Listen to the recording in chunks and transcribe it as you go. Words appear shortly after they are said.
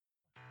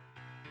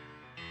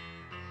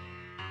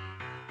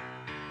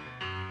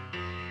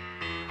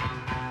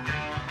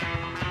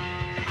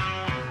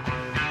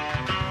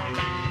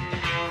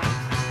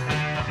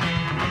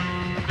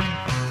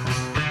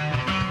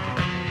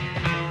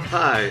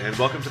Hi, and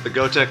welcome to the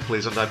Go Tech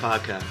Please Don't Die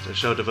podcast, a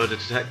show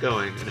devoted to tech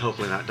going and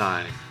hopefully not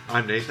dying.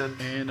 I'm Nathan.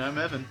 And I'm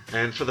Evan.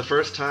 And for the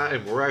first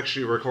time, we're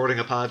actually recording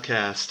a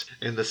podcast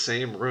in the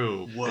same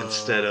room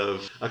instead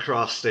of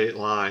across state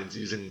lines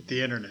using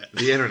the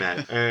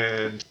internet.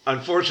 And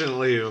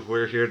unfortunately,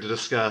 we're here to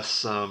discuss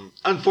some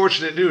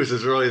unfortunate news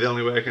is really the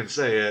only way I can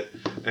say it,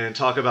 and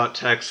talk about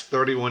Tech's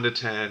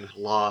 31-10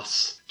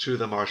 loss to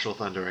the Marshall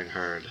Thundering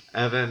Herd.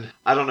 Evan,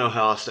 I don't know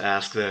how else to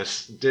ask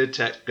this. Did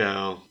Tech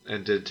go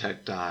and did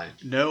Tech die?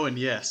 No and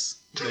yes.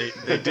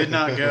 They did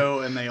not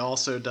go, and they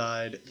also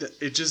died.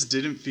 It just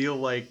didn't feel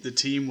like the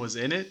team was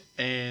in it,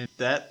 and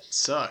that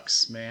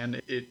sucks, man.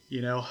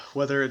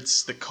 Whether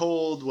it's the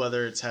cold,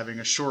 whether it's having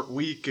a short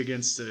week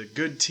against a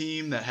good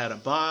team that had a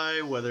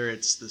bye, whether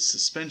it's the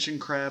suspension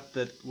crap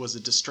that was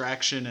a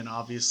distraction and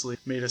obviously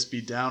made us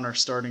be down our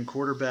starting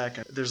quarterback.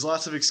 There's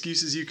lots of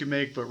excuses you can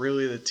make, but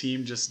really the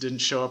team just didn't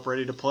show up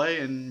ready to play,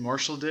 and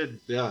Marshall did.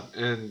 Yeah,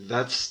 and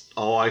that's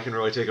all I can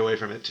really take away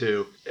from it,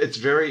 too. It's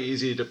very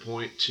easy to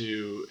point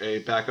to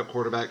a backup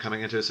quarterback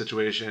coming into a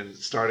situation,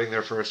 starting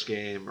their first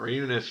game, or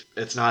even if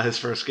it's not his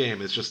first game,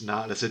 it's just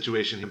not a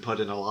situation he put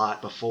in a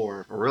lot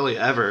before, or really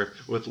ever,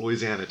 with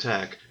Louisiana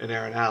Tech and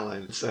Aaron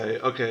Allen. Say,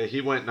 okay,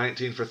 he went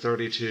 19 for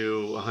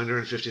 32,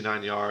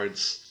 159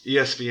 yards.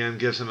 ESPN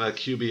gives him a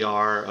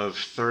QBR of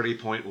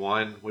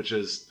 30.1, which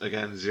is,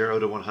 again, 0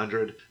 to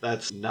 100.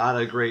 That's not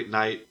a great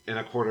night in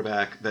a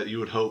quarterback that you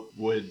would hope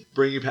would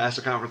bring you past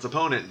a conference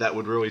opponent that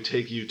would really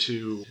take you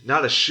to,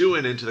 not a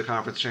shoo-in into the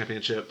conference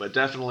championship, but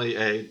definitely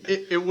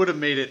It would have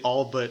made it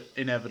all but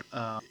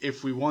inevitable.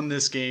 If we won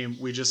this game,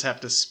 we just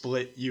have to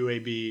split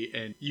UAB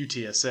and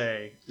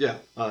UTSA. Yeah,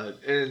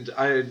 and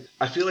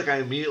I feel like I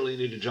immediately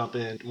need to jump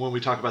in when we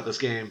talk about this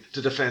game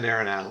to defend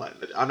Aaron Allen.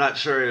 I'm not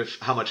sure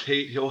how much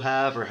hate he'll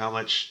have or how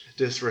much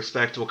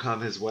disrespect will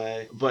come his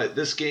way, but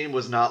this game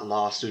was not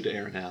lost due to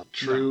Aaron Allen.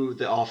 True,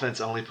 the offense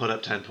only put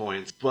up 10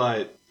 points,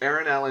 but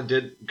Aaron Allen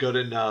did good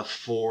enough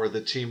for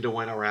the team to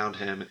win around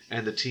him,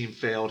 and the team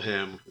failed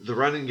him. The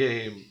running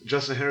game,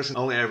 Justin Henderson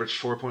only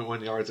averaged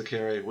 4.1 yards a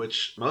carry,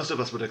 which most of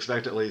us would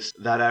expect at least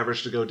that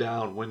average to go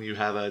down when you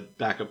have a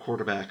backup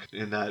quarterback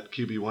in that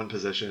QB1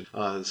 position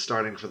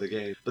starting for the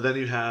game. But then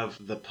you have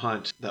the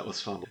punt that was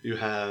fumbled. You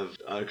have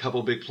a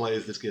couple big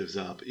plays this gives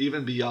up.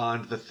 Even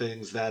beyond the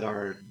things that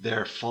are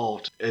their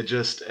fault,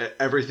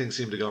 everything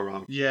seemed to go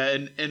wrong. Yeah,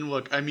 and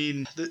look, I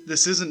mean,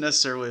 this isn't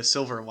necessarily a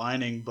silver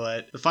lining,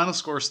 but the final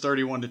score is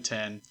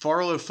 31-10.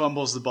 Farlow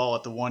fumbles the ball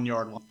at the 1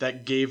 yard line.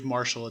 That gave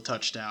Marshall a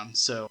touchdown.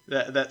 So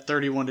that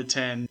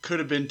 31-10 could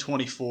have been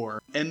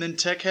 24. And then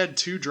Tech had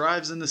 2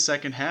 drives in the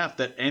second half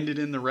that ended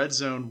in the red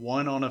zone.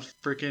 One on a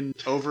freaking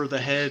over the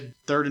head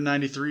 3rd and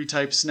 93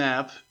 type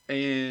snap,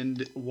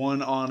 and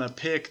one on a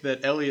pick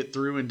that Elliott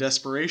threw in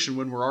desperation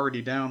when we're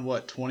already down,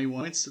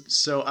 21 points?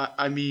 So,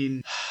 I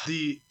mean,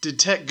 did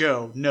Tech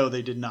go? No,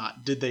 they did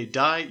not. Did they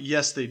die?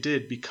 Yes, they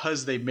did,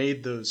 because they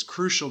made those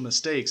crucial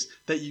mistakes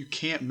that you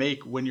can't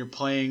make when you're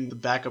playing the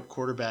backup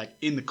quarterback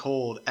in the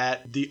cold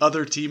at the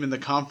other team in the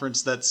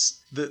conference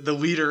that's the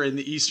leader in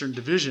the Eastern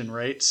Division,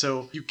 right?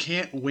 So you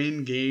can't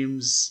win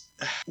games.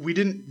 We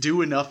didn't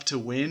do enough to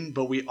win,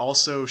 but we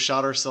also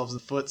shot ourselves in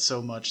the foot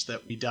so much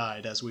that we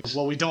died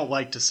we don't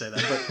like to say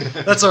that,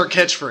 but that's our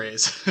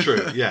catchphrase.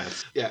 True,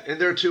 yes. Yeah,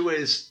 and there are 2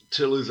 ways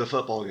to lose a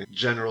football game,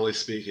 generally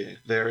speaking.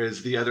 There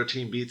is the other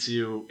team beats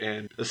you,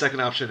 and the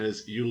second option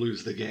is you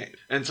lose the game.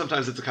 And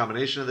sometimes it's a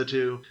combination of the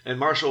two, and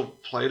Marshall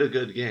played a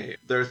good game.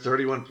 Their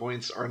 31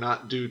 points are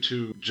not due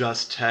to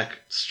just Tech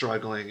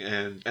struggling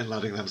and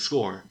letting them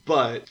score,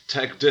 but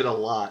Tech did a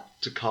lot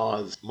to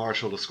cause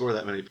Marshall to score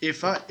that many.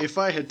 If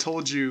I had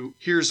told you,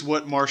 here's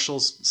what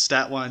Marshall's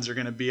stat lines are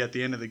going to be at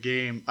the end of the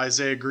game: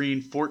 Isaiah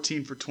Green,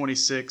 14 for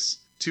 26,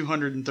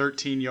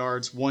 213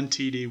 yards, 1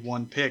 TD,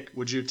 1 pick.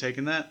 Would you have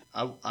taken that?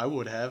 I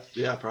would have.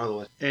 Yeah,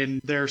 probably.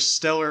 And their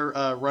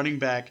stellar running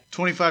back,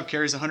 25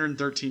 carries,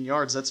 113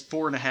 yards. That's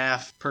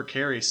 4.5 per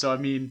carry. So, I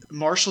mean,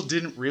 Marshall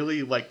didn't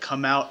really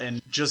come out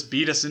and just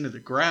beat us into the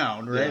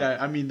ground, right? Yeah.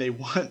 I mean, they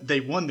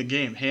won the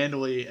game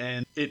handily,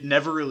 and it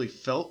never really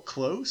felt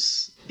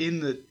close.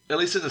 At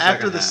least in the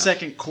after the half.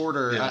 second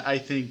quarter, yeah. I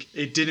think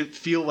it didn't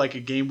feel like a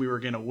game we were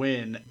going to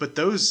win. But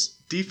those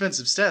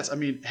defensive stats, I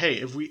mean, hey,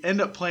 if we end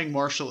up playing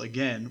Marshall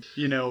again,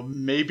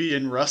 maybe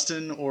in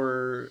Ruston,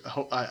 or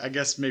I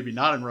guess maybe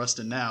not in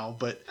Ruston now,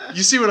 but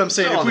you see what I'm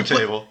saying?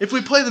 If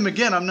we play them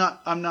again, I'm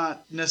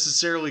not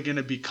necessarily going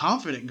to be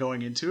confident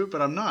going into it,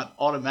 but I'm not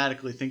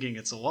automatically thinking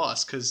it's a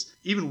loss, because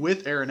even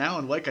with Aaron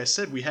Allen, like I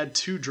said, we had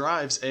 2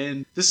 drives,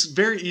 and this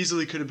very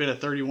easily could have been a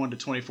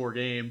 31-24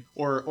 game,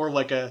 or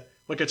like a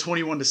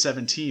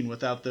 21-17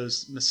 without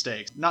those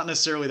mistakes. Not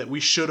necessarily that we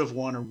should have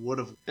won or would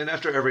have. And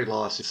after every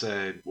loss, you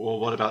say, well,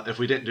 what about if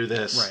we didn't do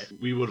this?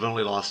 Right. We would have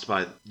only lost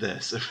by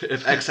this.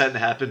 If X hadn't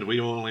happened, we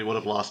only would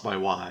have lost by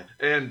Y.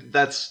 And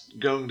that's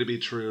going to be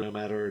true no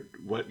matter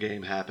what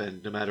game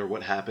happened, no matter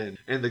what happened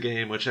in the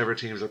game, whichever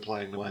teams are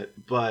playing what.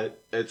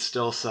 But it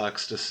still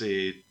sucks to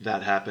see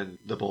that happen,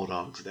 the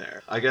Bulldogs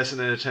there. I guess in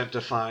an attempt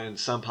to find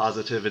some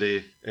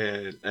positivity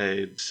in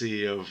a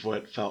sea of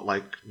what felt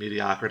like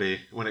mediocrity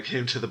when it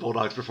came to the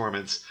Bulldogs'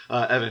 performance.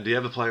 Evan, do you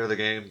have a player of the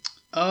game?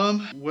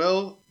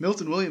 Well,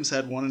 Milton Williams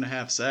had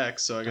 1.5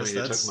 sacks, so I guess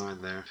you took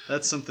mine there.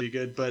 That's something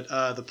good. But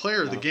the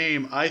player of the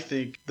game, I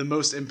think the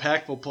most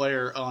impactful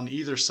player on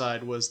either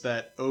side was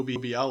that Obi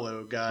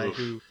Diallo guy,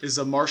 who is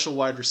a Marshall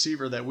wide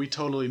receiver that we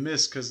totally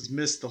missed because he's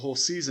missed the whole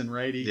season,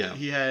 right?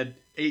 He had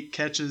 8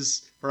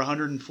 catches for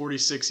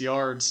 146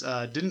 yards.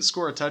 Didn't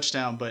score a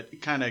touchdown, but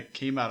it kind of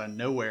came out of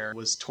nowhere,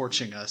 was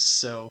torching us.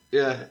 So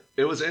yeah,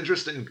 it was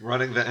interesting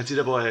running the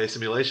NCAA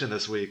simulation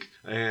this week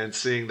and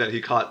seeing that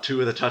he caught 2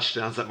 of the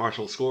touchdowns that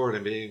Marshall scored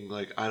and being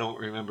like, I don't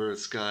remember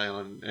this guy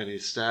on any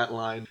stat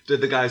line.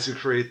 Did the guys who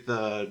create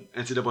the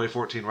NCAA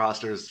 14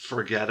 rosters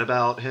forget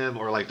about him,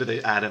 or like did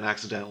they add him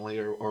accidentally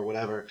or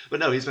whatever? But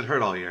no, he's been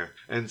hurt all year.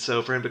 And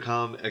so for him to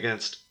come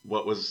against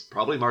what was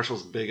probably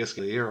Marshall's biggest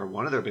of the year, or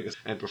one of their biggest,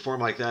 and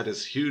perform like that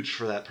is huge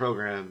for that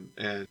program,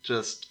 and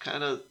just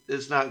kind of,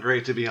 it's not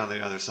great to be on the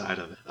other side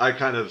of it. I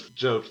kind of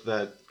joked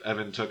that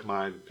Evan took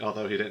mine,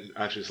 although he didn't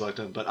actually select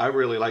him, but I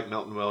really like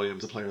Milton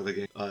Williams, the player of the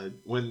game.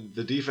 When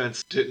the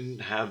defense didn't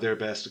have their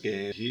best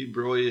game, he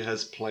really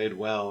has played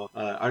well.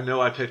 I know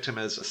I picked him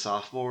as a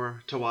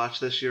sophomore to watch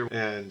this year,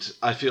 and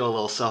I feel a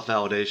little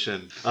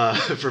self-validation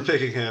for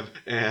picking him,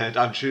 and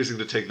I'm choosing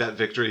to take that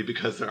victory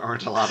because there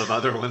aren't a lot of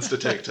other ones to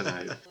take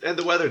tonight. And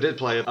the weather did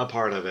play a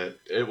part of it.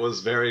 It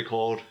was very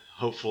cold.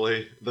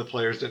 Hopefully the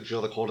players didn't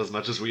feel the cold as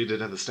much as we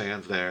did in the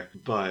stands there.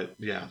 But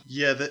yeah.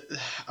 Yeah,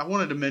 I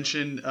wanted to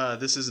mention,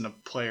 this isn't a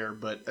player,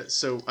 but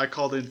so I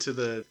called into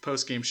the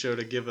post-game show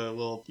to give a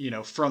little,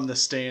 from the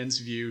stands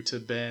view to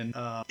Ben.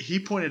 He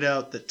pointed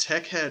out that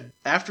Tech had,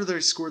 after they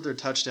scored their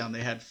touchdown,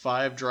 they had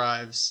 5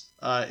 drives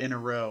in a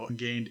row and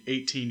gained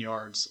 18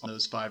 yards on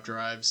those 5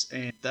 drives.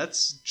 And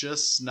that's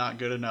just not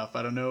good enough.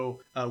 I don't know.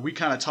 We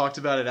kind of talked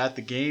about it at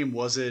the game.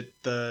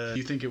 Do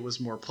you think it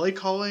was more play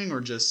calling or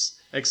just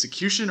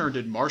execution, or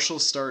did Marshall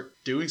start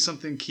doing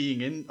something, keying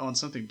in on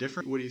something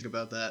different? What do you think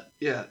about that?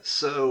 Yeah,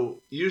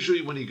 so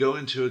usually when you go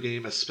into a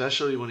game,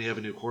 especially when you have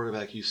a new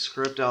quarterback, you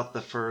script out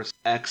the first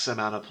X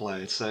amount of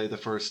plays, say the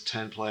first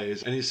 10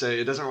 plays, and you say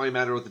it doesn't really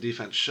matter what the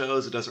defense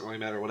shows, it doesn't really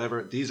matter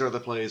whatever, these are the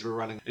plays we're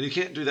running. And you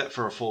can't do that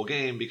for a full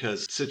game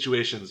because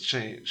situations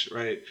change,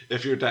 right?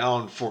 If you're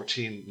down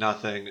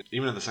 14-0,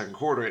 even in the second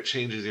quarter, it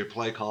changes your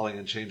play calling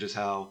and changes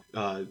how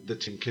the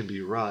team can be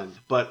run.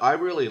 But I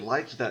really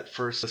liked that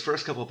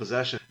first couple of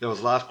possessions. There was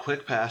a lot of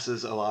quick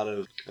passes, a lot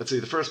of,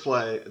 the first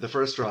play, the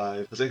first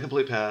drive was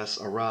incomplete pass,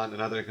 a run,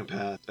 another incomplete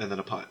pass, and then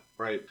a punt.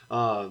 Right.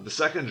 The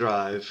second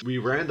drive, we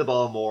ran the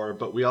ball more,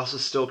 but we also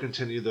still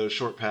continued those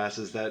short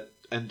passes that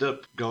end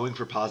up going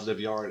for positive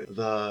yard.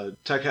 The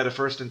Tech had a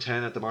 1st and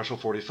 10 at the Marshall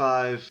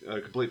 45, a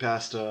complete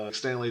pass to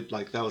Stanley,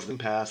 that was the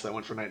pass that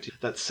went for 19.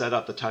 That set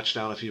up the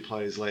touchdown a few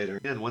plays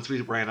later. And once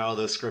we ran out of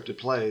those scripted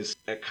plays,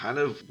 it kind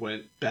of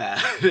went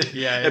bad.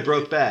 Yeah, it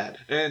broke bad.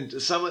 And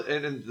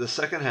in the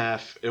second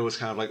half, it was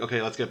kind of like,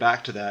 okay, let's get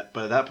back to that.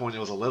 But at that point, it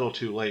was a little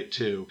too late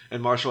too.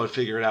 And Marshall had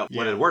figured out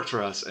what had worked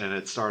for us, and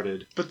it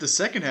started. But the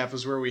second half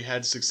was where we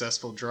had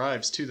successful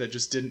drives too that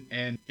just didn't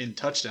end in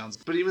touchdowns.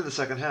 But even the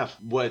second half,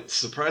 what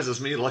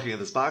surprises me looking at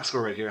this box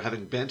score right here,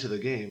 having been to the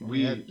game,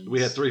 we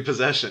had 3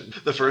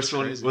 possessions. The first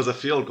one was a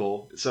field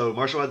goal. So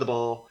Marshall had the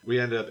ball. We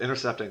ended up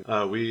intercepting.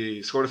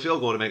 We scored a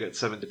field goal to make it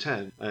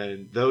 7-10.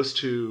 And those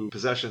 2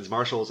 possessions,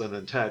 Marshall's and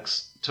then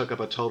Tech's, took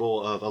up a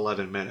total of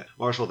 11 minutes.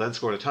 Marshall then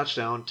scored a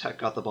touchdown. Tech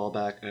got the ball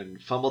back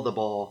and fumbled the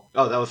ball.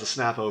 Oh, that was a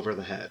snap over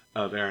the head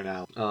of Aaron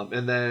Allen.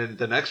 And then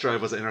the next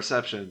drive was an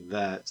interception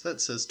that... So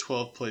that says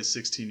 12 plays,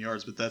 16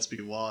 yards, but that's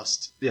because we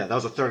lost. Yeah, that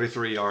was a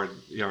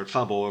 33-yard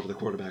fumble over the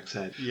quarterback's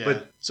head.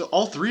 Yeah. So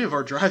all 3 of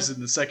our drives in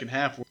the second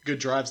half were good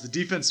drives. The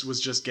defense was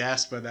just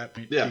gassed by that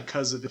point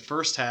because of the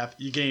first half.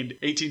 You gained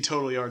 18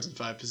 total yards in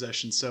 5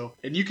 possessions. So,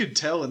 and you could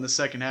tell in the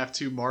second half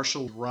too,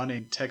 Marshall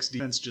running, Tech's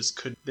defense just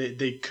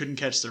they couldn't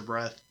catch their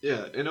breath.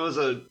 Yeah, and it was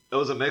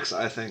a mix,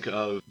 I think,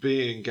 of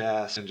being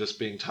gassed and just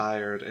being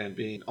tired and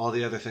being all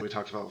the other things we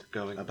talked about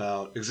going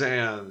about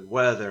exam,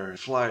 weather,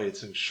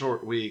 flights, and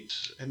short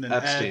weeks. And then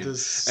Epstein. add the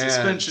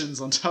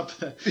suspensions on top of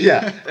that.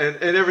 Yeah,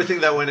 and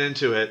everything that went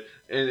into it.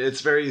 And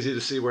it's very easy to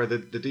see where the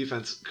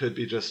defense could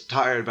be just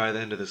tired by the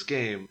end of this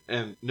game,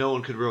 and no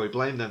one could really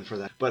blame them for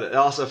that. But it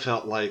also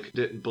felt like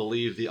didn't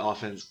believe the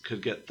offense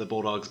could get the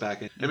Bulldogs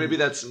back in. And maybe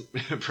that's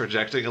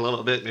projecting a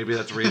little bit. Maybe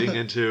that's reading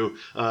into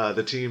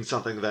the team,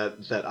 something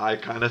that I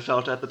kind of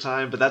felt at the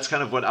time. But that's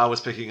kind of what I was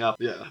picking up.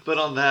 Yeah. But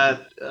on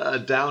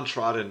that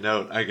downtrodden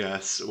note, I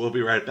guess, we'll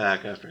be right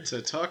back after.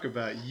 So talk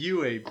about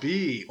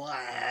UAB.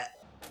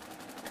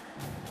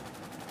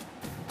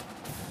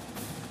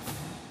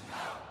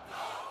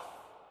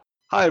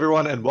 Hi,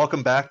 everyone, and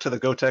welcome back to the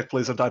Go Tech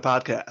Please Don't Die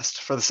podcast.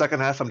 For the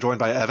second half, I'm joined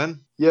by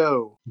Evan.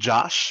 Yo.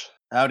 Josh.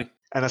 Howdy.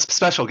 And a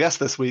special guest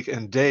this week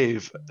in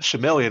Dave,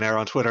 Chamillionaire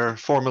on Twitter,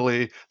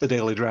 formerly the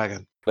Daily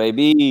Dragon.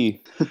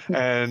 Baby.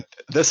 And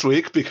this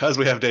week, because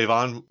we have Dave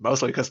on,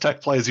 mostly because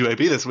Tech plays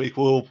UAB this week,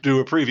 we'll do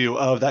a preview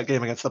of that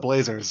game against the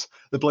Blazers.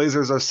 The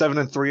Blazers are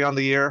 7-3 on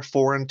the year,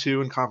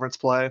 4-2 in conference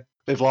play.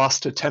 They've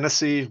lost to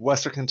Tennessee,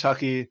 Western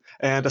Kentucky,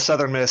 and a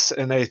Southern Miss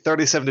in a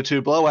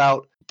 37-2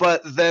 blowout.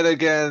 But then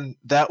again,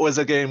 that was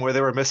a game where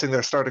they were missing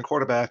their starting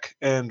quarterback,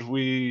 and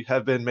we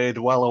have been made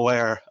well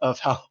aware of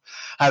how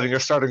having your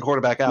starting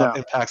quarterback out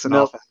impacts an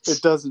offense.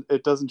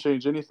 It doesn't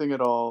change anything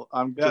at all.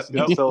 I'm just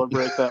going to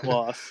celebrate that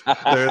loss.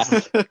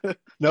 There's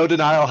no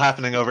denial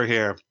happening over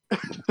here.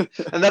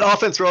 And that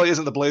offense really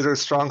isn't the Blazers'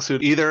 strong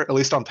suit either, at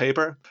least on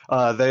paper.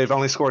 They've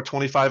only scored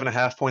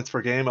 25.5 points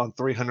per game on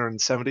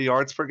 370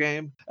 yards per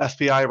game.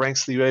 FPI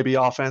ranks the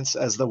UAB offense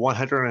as the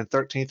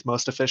 113th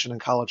most efficient in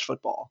college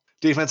football.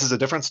 Defense is a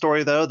different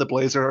story, though. The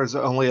Blazers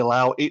only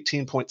allow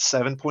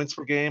 18.7 points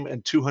per game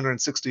and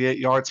 268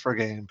 yards per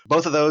game.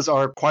 Both of those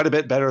are quite a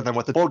bit better than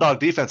what the Bulldog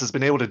defense has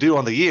been able to do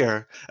on the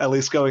year, at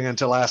least going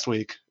into last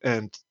week.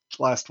 And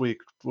last week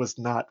was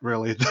not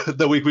really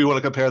the week we want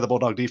to compare the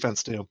Bulldog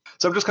defense to.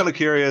 So I'm just kind of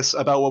curious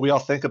about what we all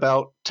think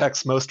about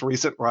Tech's most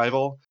recent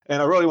rival.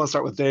 And I really want to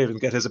start with Dave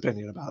and get his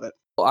opinion about it.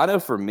 Well, I know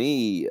for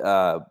me,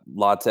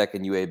 La Tech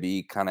and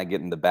UAB kind of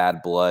getting the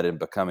bad blood and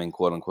becoming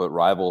quote unquote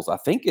rivals.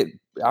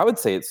 I would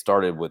say it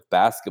started with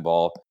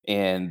basketball,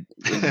 and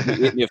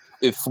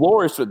it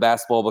flourished with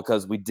basketball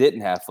because we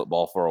didn't have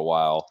football for a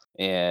while.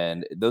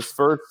 And those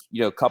first,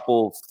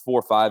 couple 4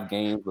 or 5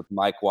 games with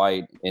Mike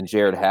White and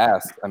Jared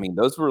Hask, I mean,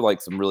 those were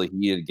like some really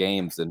heated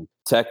games. And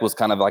Tech was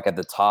kind of like at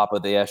the top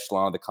of the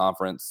echelon of the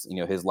conference,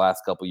 his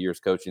last couple years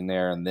coaching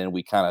there. And then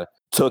we kind of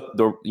took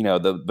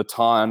the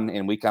baton,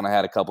 and we kind of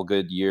had a couple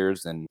good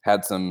years and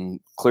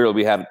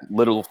we had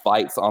little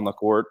fights on the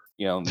court,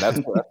 that's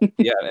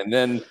yeah. And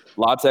then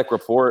La Tech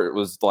Report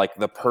was like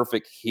the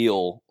perfect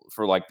heel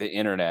for like the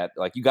internet.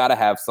 Like, you got to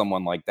have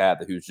someone like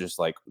that who's just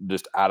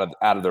out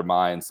of their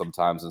mind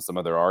sometimes in some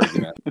of their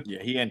arguments.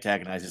 Yeah, he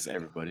antagonizes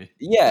everybody.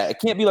 Yeah, it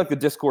can't be like the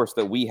discourse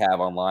that we have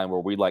online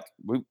where we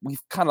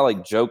kind of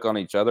like joke on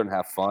each other and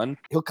have fun.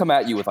 He'll come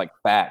at you with like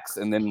facts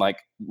and then like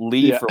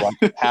leave for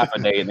like half a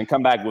day and then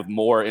come back with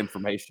more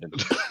information.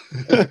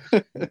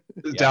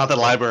 Down at the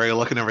library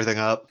looking everything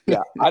up.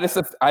 Yeah,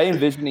 I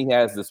envision he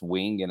has this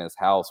wing in his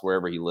house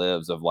wherever he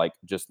lives of like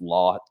just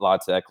La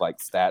Tech like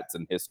stats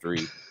and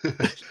history.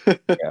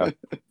 Yeah.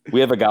 We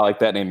have a guy like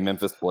that named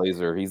Memphis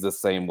Blazer. He's the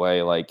same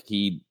way. Like,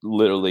 he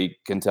literally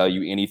can tell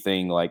you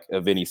anything like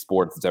of any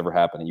sport that's ever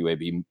happened at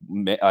UAB,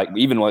 like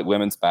even like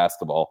women's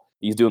basketball.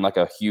 He's doing like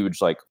a huge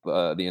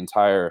the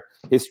entire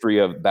history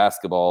of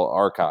basketball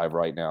archive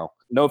right now.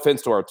 No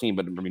offense to our team,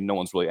 but I mean, no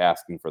one's really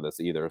asking for this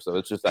either. So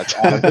it's just like,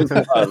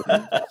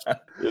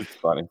 it's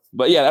funny.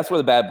 But yeah, that's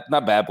where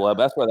not bad blood,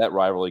 but that's where that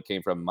rivalry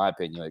came from, in my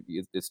opinion. Like,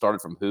 it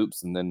started from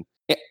hoops, and then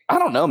I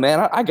don't know,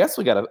 man. I guess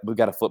we got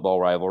a football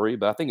rivalry,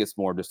 but I think it's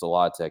more just a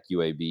La Tech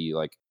UAB,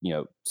 like,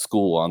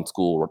 school on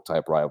school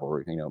type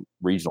rivalry,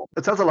 regional.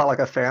 It sounds a lot like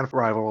a fan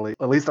rivalry,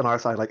 at least on our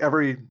side. Like,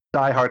 every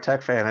diehard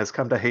Tech fan has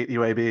come to hate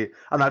UAB.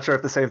 I'm not sure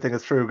if the same thing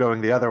is true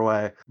going the other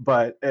way,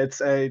 but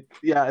it's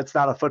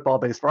not a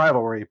football-based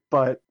rivalry,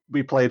 but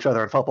we play each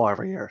other in football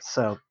every year,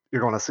 so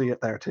you're going to see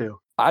it there too.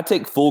 I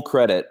take full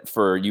credit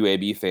for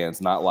UAB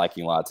fans not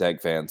liking La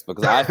Tech fans,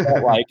 because I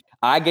felt like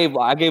I gave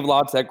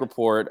La Tech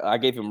Report, I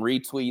gave him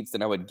retweets,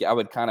 and I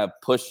would kind of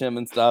push him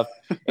and stuff.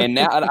 And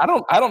now I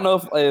don't know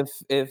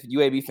if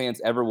UAB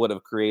fans ever would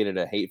have created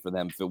a hate for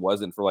them if it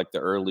wasn't for like the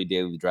early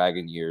Daily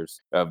Dragon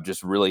years of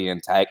just really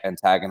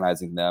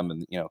antagonizing them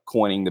and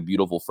coining the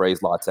beautiful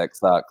phrase "La Tech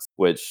sucks,"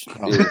 which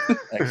is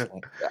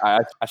excellent.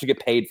 I should get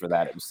paid for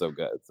that. It was so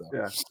good. So.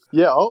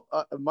 Yeah.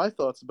 My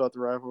thoughts about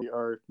the rivalry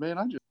are, man,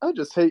 I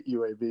just hate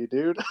UAB,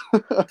 dude.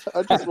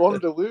 I just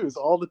wanted to lose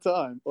all the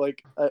time.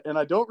 Like, and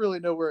I don't really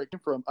know where it came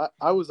from.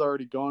 I was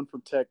already gone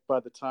from Tech by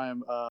the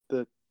time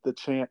the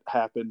chant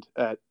happened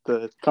at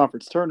the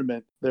conference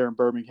tournament there in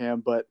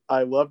Birmingham, but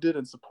I loved it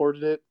and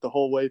supported it the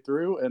whole way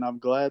through, and I'm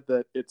glad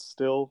that it's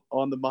still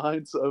on the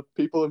minds of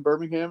people in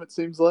Birmingham, it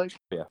seems like.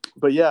 Yeah.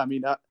 But yeah, I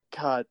mean,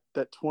 God,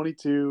 that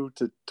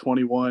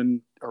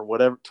 22-21 or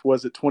whatever,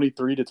 was it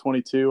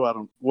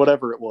 23-22?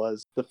 Whatever it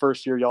was. The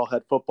first year y'all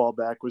had football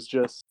back was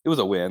just. It was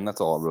a win.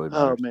 That's all it really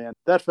matters. Oh man,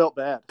 that felt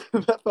bad.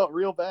 That felt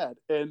real bad.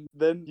 And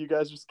then you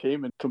guys just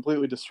came and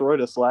completely destroyed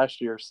us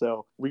last year.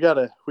 So we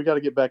gotta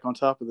get back on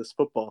top of this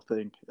football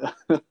thing.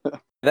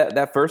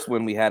 That first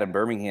win we had in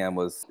Birmingham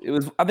I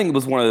think it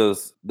was one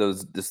of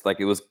those just like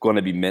it was going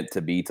to be meant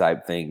to be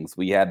type things.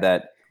 We had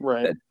that.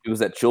 Right. It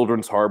was at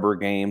Children's Harbor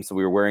game, so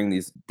we were wearing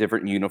these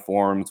different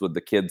uniforms with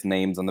the kids'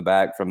 names on the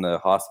back from the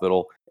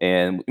hospital.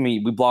 And I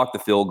mean, we blocked the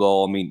field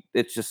goal. I mean,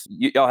 it's just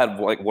y'all had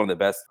like one of the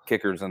best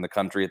kickers in the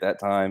country at that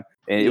time,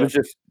 and it was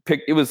just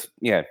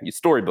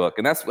storybook,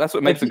 and that's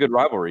what makes a good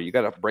rivalry. You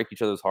got to break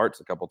each other's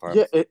hearts a couple times.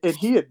 Yeah, and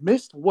he had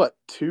missed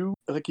two?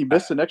 Like, he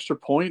missed an extra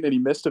point, and he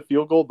missed a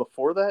field goal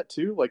before that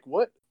too. Like,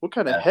 what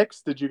kind of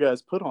hex did you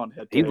guys put on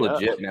him? He's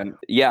legit, man.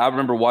 Yeah, I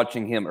remember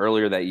watching him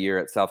earlier that year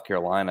at South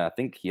Carolina. I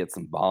think he had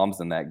some bombs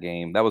in that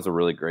game. That was a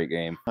really great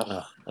game.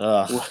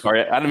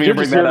 Sorry, I didn't mean to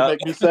bring that up.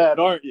 Make me sad,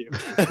 aren't you?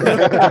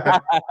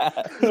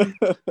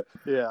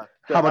 Yeah.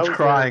 How much I was,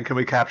 crying can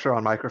we capture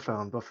on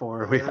microphone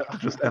before we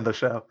just end the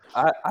show?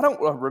 I don't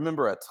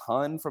remember a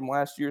ton from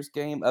last year's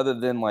game other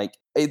than like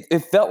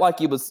it felt like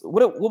he was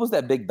what was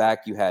that big back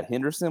you had?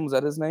 Henderson, was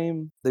that his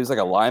name? He was like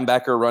a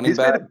linebacker running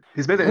back.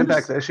 He's made an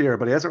impact this year,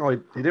 but he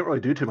didn't really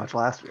do too much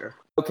last year.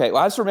 Okay,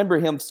 well, I just remember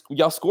him.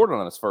 Y'all scored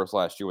on us first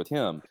last year with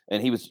him,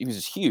 and he was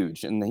just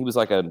huge, and he was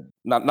like a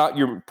not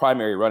your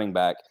primary running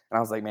back. And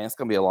I was like, man, it's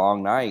gonna be a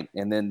long night.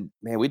 And then,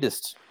 man, it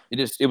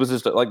was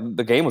just like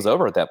the game was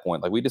over at that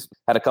point. Like we just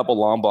had a couple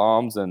long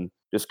bombs and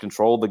just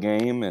controlled the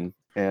game.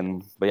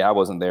 But yeah, I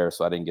wasn't there,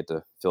 so I didn't get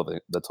to feel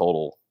the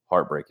total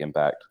heartbreak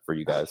impact for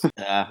you guys.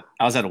 I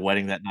was at a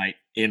wedding that night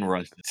in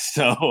Ruston,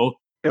 so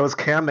It was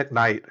Cam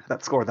McKnight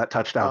that scored that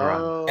touchdown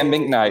run. And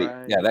McKnight,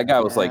 right. yeah, that guy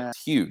was like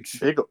huge.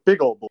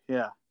 Big old boy.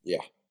 Yeah.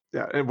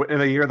 Yeah,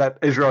 in a year that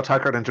Israel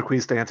Tucker and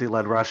Jaquise Dancy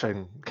led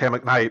rushing, Cam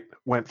McKnight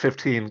went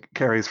 15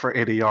 carries for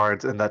 80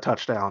 yards in that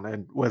touchdown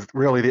and was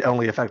really the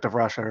only effective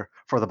rusher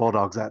for the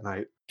Bulldogs that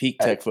night. peak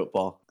Tech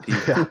football.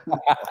 Yeah.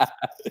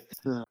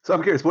 So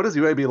I'm curious, what does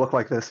UAB look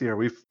like this year?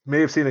 We may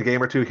have seen a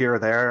game or two here or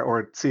there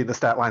or seen the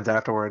stat lines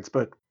afterwards,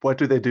 but what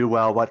do they do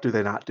well? What do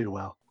they not do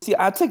well? See,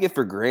 I take it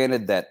for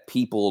granted that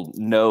people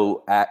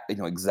know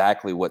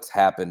exactly what's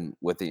happened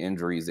with the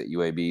injuries at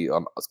UAB,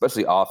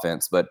 especially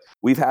offense. But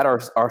we've had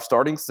our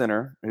starting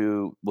center,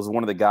 who was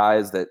one of the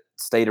guys that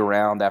stayed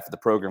around after the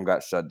program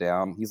got shut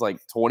down. He's like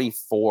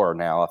 24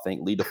 now, I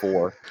think, lead to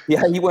 4.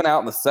 Yeah, he went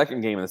out in the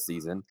second game of the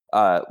season.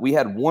 We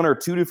had 1 or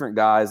 2 different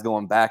guys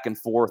going back and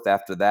forth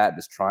after that,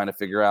 just trying to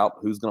figure out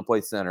who's going to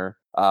play center.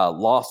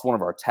 Lost one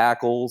of our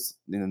tackles,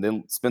 and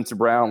then Spencer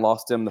Brown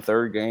lost him the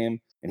third game.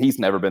 And he's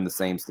never been the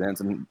same since,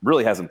 and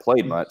really hasn't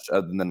played much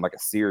other than like a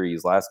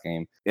series last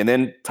game. And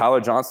then Tyler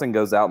Johnson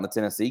goes out in the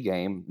Tennessee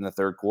game in the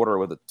third quarter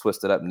with a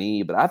twisted up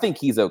knee, but I think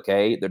he's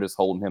okay. They're just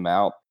holding him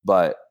out.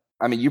 But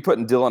I mean, you're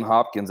putting Dylan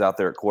Hopkins out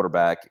there at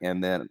quarterback,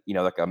 and then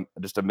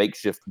just a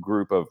makeshift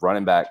group of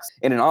running backs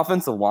and an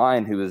offensive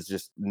line who is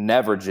just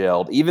never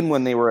gelled. Even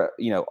when they were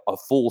a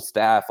full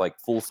staff, like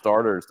full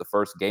starters, the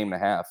first game and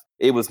a half,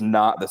 it was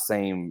not the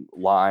same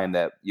line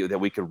that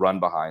we could run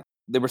behind.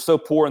 They were so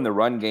poor in the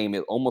run game,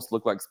 it almost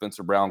looked like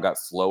Spencer Brown got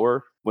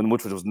slower,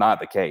 which was not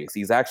the case.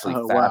 He's actually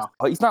fast.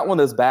 Wow. He's not one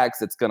of those backs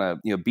that's gonna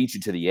beat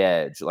you to the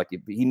edge. Like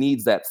he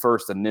needs that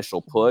first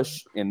initial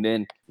push, and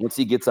then once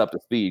he gets up to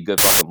speed, good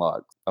fucking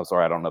luck. I'm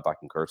sorry, I don't know if I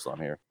can curse on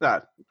here.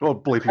 We'll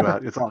bleep you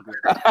out. It's all good.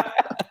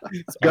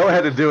 Go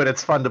ahead and do it.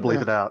 It's fun to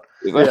bleep it out.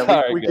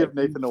 Yeah, we give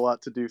Nathan a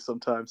lot to do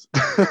sometimes.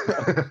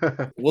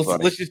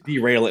 Let's just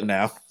derail it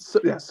now.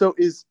 So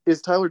is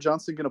Tyler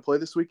Johnson going to play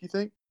this week, you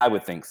think? I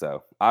would think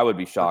so. I would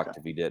be shocked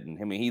if he didn't.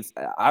 I mean,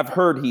 I've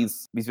heard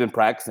he's been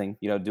practicing,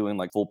 doing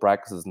like full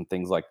practices and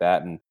things like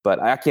that. But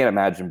I can't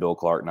imagine Bill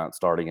Clark not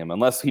starting him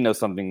unless he knows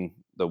something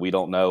that we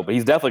don't know. But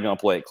he's definitely going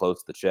to play it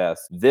close to the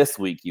chest. This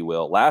week he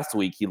will. Last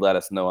week he let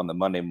us know on the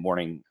Monday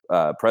morning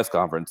press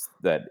conference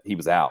that he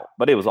was out,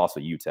 but it was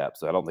also UTEP,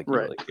 so I don't think he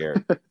really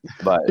cared.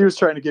 But he was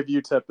trying to give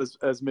UTEP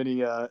as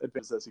many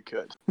advances as he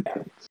could.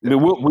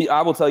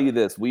 I will tell you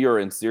this: we are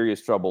in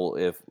serious trouble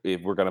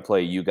if we're going to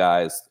play you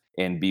guys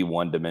and be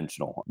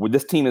one-dimensional.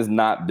 This team is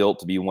not built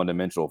to be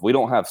one-dimensional. If we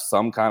don't have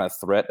some kind of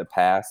threat to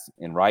pass,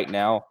 and right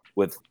now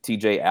with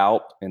TJ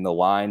out and the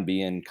line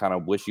being kind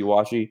of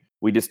wishy-washy,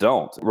 we just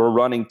don't. We're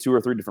running 2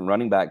 or 3 different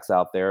running backs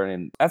out there,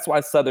 and that's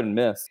why Southern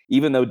missed.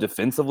 Even though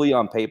defensively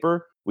on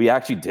paper, we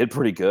actually did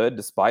pretty good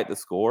despite the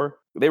score.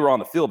 They were on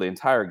the field the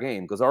entire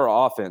game because our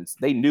offense,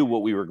 they knew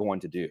what we were going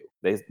to do.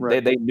 They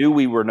knew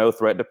we were no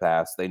threat to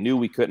pass. They knew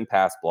we couldn't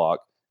pass block.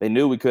 They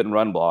knew we couldn't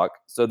run block.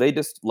 So they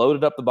just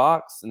loaded up the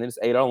box and they just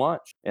ate our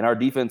lunch. And our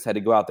defense had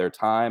to go out there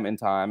time and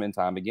time and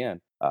time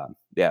again.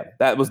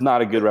 That was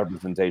not a good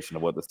representation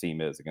of what this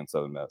team is against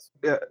Southern Miss.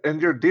 Yeah,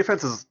 and your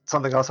defense is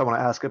something else I want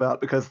to ask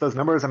about because those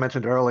numbers I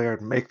mentioned earlier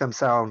make them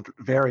sound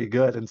very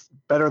good and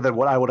better than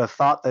what I would have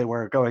thought they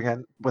were going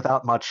in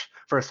without much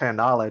firsthand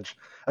knowledge,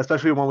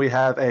 especially when we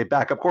have a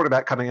backup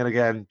quarterback coming in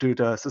again due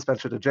to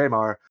suspension to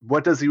Jamar.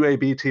 What does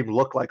UAB team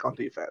look like on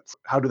defense?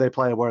 How do they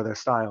play? What are their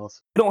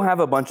styles? We don't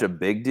have a bunch of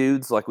big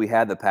dudes like we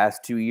had the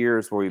past 2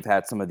 years where we've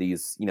had some of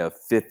these,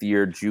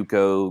 fifth-year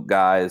JUCO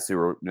guys who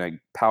are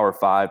Power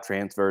 5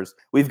 transfers.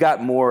 We've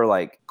got more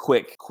like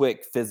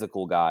quick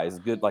physical guys,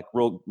 good like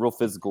real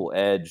physical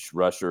edge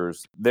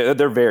rushers.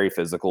 They're very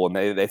physical and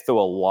they throw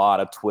a lot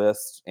of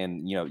twists.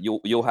 And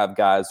you'll have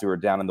guys who are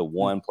down in the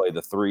 1 play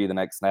the 3 the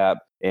next snap,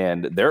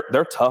 and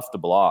they're tough to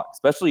block,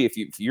 especially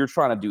if you're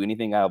trying to do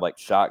anything out of like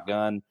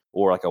shotgun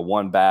or like a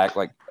 1-back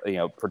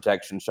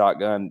protection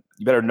shotgun.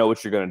 You better know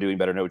what you're going to do. You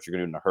better know what you're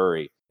going to do in a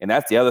hurry. And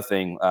that's the other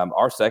thing.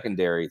 Our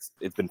secondary,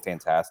 it's been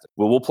fantastic.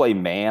 We'll play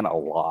man a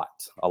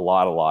lot.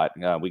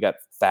 We got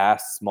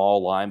fast,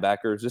 small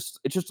linebackers.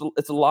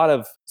 It's a lot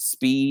of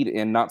speed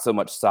and not so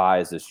much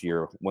size this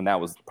year, when that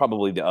was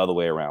probably the other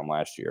way around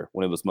last year,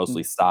 when it was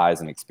mostly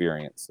size and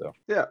experience. So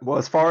yeah, well,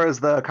 as far as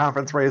the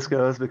conference race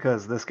goes,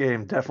 because this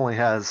game definitely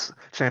has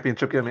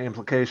championship game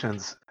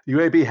implications,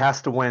 UAB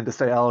has to win to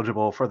stay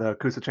eligible for the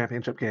Coosa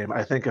championship game,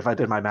 I think, if I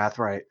did my math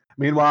right.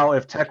 Meanwhile,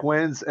 if Tech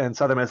wins and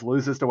Southern Miss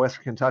loses to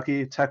Western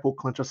Kentucky, Tech will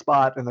clinch a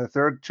spot in their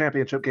third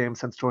championship game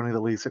since joining the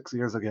league 6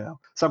 years ago.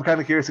 So I'm kind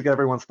of curious to get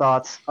everyone's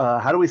thoughts.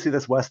 How do we see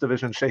this West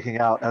Division shaking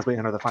out as we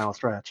enter the final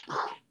stretch?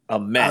 A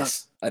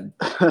mess. A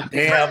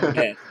damn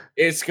mess.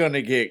 It's going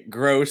to get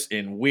gross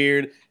and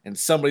weird, and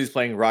somebody's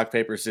playing rock,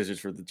 paper, scissors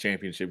for the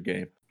championship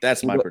game.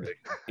 That's my prediction.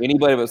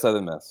 Anybody but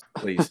Southern Miss.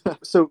 Please.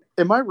 So,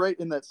 am I right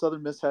in that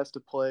Southern Miss has to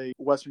play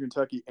Western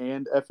Kentucky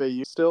and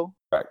FAU still?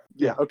 Correct.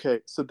 Yeah. Okay.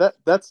 So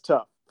that's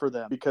tough for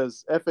them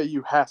because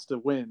FAU has to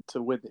win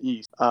the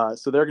East.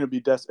 So they're going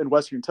to be and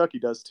Western Kentucky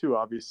does too,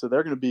 obviously. So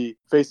they're going to be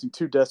facing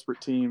two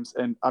desperate teams.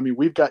 And I mean,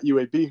 we've got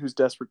UAB who's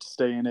desperate to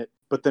stay in it,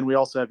 but then we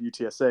also have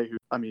UTSA who,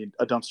 I mean,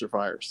 a dumpster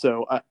fire.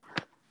 So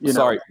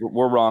Sorry,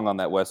 we're wrong on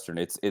that Western.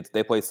 It's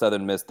they play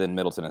Southern Miss then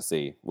Middle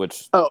Tennessee,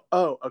 which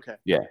okay.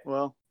 Yeah.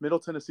 Well, Middle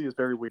Tennessee is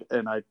very weird,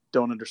 and I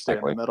don't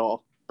understand them at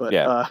all. But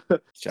yeah.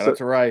 Shout out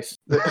to Rice.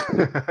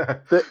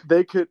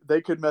 They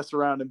could mess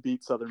around and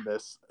beat Southern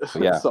Miss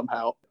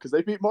somehow because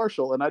they beat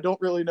Marshall, and I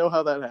don't really know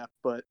how that happened.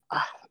 But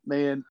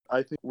man,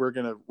 I think we're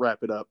gonna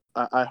wrap it up.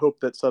 I hope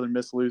that Southern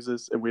Miss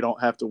loses and we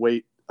don't have to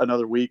wait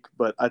another week,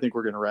 but I think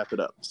we're gonna wrap it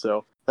up.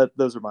 So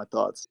those are my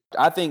thoughts.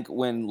 I think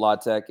when La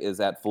Tech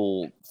is at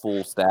full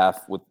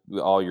staff with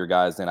all your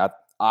guys, and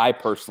I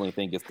personally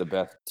think it's the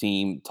best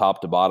team,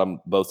 top to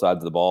bottom, both sides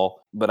of the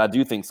ball. But I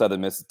do think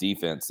Southern Miss's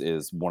defense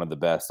is one of the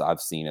best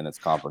I've seen in this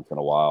conference in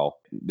a while.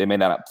 They may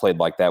not have played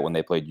like that when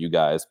they played you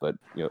guys, but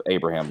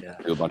Abraham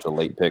threw a bunch of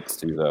late picks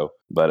too, though.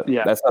 But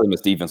that Southern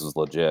Miss defense was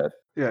legit.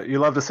 Yeah, you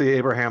love to see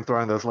Abraham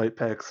throwing those late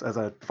picks as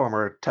a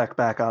former Tech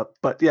backup.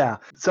 But yeah,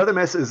 Southern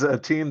Miss is a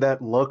team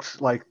that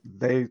looked like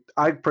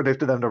I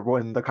predicted them to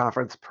win the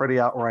conference pretty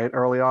outright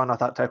early on. I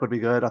thought Tech would be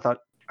good.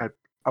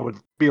 I would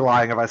be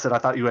lying if I said I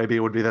thought UAB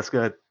would be this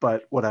good,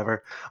 but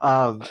whatever.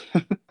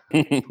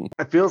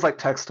 It feels like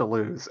Tech's to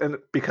lose, and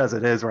because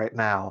it is right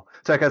now.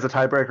 Tech has a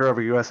tiebreaker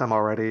over USM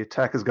already.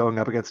 Tech is going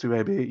up against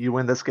UAB. You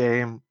win this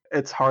game,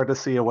 it's hard to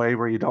see a way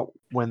where you don't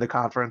win the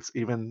conference,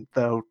 even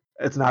though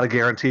it's not a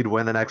guaranteed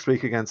win the next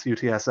week against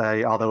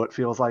UTSA, although it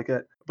feels like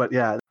it. But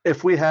yeah,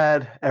 if we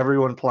had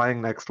everyone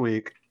playing next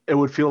week, it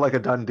would feel like a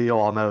done deal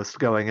almost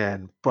going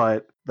in.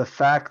 But the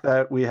fact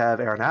that we have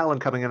Aaron Allen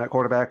coming in at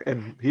quarterback,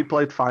 and he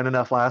played fine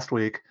enough last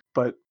week,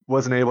 but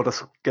wasn't able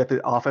to get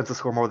the offense to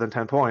score more than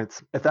 10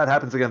 points. If that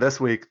happens again this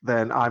week,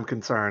 then I'm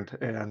concerned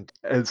and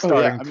it's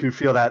starting to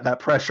feel that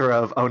pressure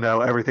of, oh no,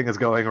 everything is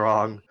going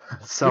wrong.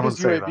 Who does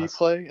UAB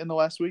play in the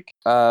last week?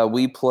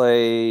 We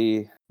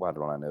play, why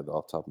don't I know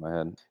off the top of my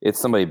head? It's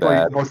somebody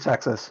bad. North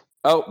Texas.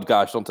 Oh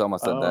gosh, don't tell them I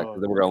said that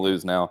because then we're gonna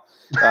lose now.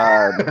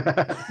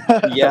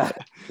 Yeah,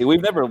 we've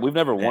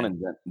never won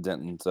in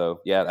Denton,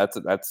 so yeah,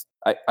 that's.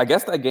 I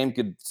guess that game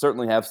could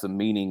certainly have some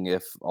meaning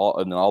if all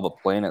the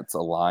planets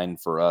align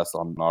for us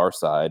on our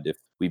side. If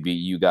we beat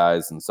you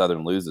guys and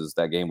Southern loses,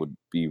 that game would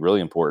be really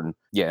important.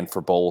 Yeah, and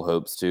for bowl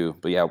hopes too.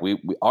 But yeah,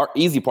 our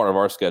easy part of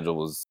our schedule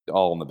was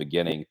all in the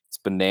beginning. It's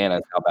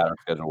bananas how bad our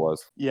schedule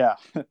was. Yeah.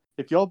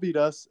 If y'all beat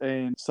us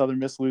and Southern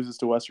Miss loses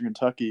to Western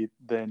Kentucky,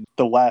 then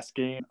the last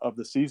game of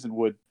the season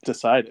would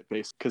decide it,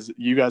 basically, because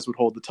you guys would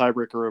hold the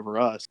tiebreaker over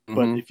us. Mm-hmm.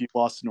 But if you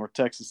lost to North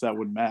Texas, that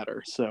wouldn't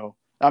matter. So,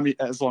 I mean,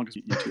 as long as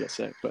you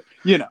UTSA. But,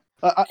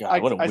 I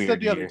said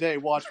the other day,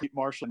 watch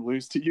Marshall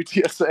lose to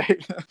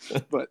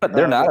UTSA. but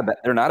they're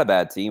not a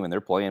bad team, and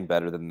they're playing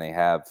better than they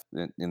have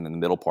in the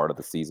middle part of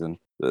the season.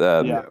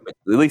 At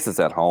least it's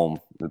at home.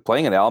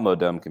 Playing in the Alamo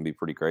Dome can be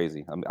pretty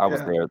crazy. I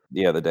was there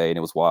the other day, and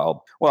it was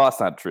wild. Well,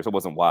 that's not true. So it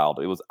wasn't wild.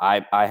 It was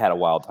I had a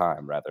wild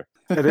time, rather.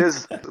 It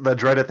is the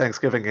dreaded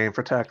Thanksgiving game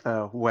for Tech,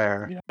 though,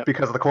 where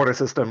because of the quarter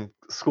system,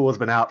 school has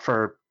been out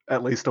for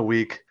at least a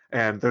week.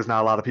 And there's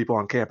not a lot of people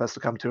on campus to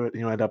come to it, and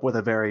you end up with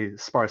a very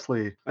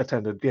sparsely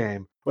attended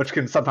game, which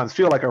can sometimes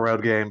feel like a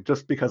road game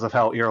just because of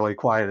how eerily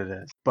quiet it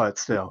is. But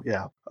still,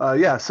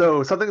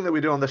 so something that we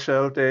do on the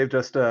show, Dave,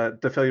 just to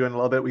fill you in a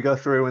little bit, we go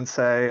through and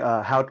say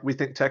how we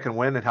think Tech can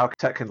win and how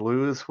Tech can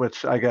lose,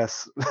 which I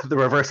guess the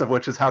reverse of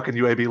which is how can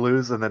UAB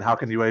lose and then how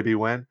can UAB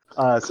win.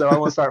 So I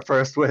want to start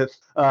first with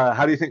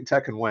how do you think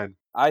Tech can win?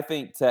 I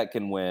think Tech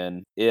can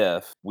win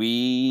if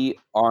we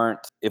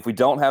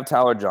don't have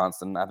Tyler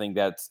Johnson. I think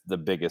that's the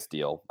biggest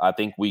deal. I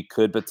think we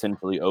could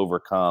potentially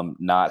overcome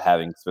not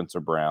having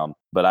Spencer Brown,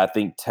 but I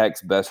think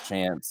Tech's best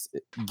chance,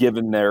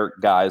 given their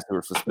guys who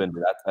are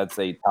suspended, I'd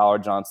say Tyler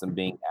Johnson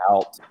being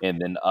out and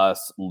then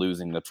us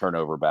losing the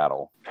turnover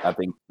battle. I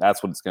think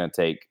that's what it's going to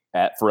take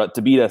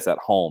to beat us at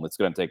home. It's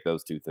going to take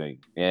those two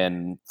things.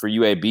 And for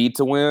UAB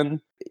to win,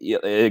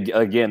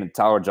 again,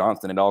 Tyler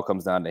Johnson, it all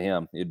comes down to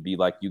him. It'd be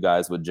like you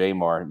guys with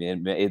Jamar.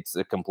 It's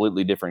a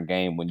completely different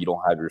game when you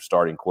don't have your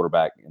starting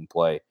quarterback in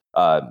play.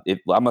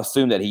 I'm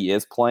assuming that he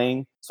is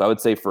playing. So I would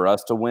say for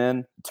us to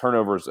win,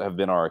 turnovers have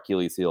been our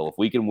Achilles heel. If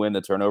we can win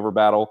the turnover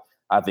battle,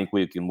 I think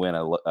we can win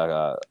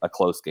a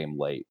close game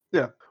late.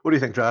 Yeah. What do you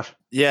think, Josh?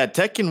 Yeah,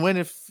 Tech can win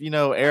if,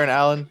 Aaron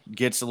Allen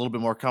gets a little bit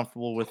more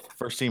comfortable with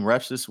first-team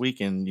reps this week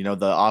and,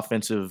 the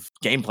offensive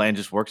game plan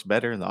just works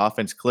better and the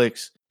offense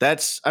clicks.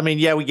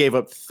 we gave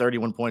up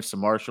 31 points to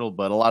Marshall,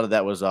 but a lot of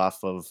that was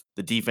off of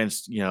the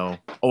defense,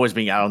 always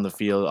being out on the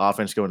field,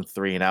 offense going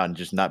 3 and out and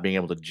just not being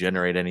able to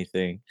generate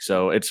anything.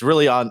 So it's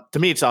really to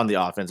me, it's on the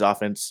offense.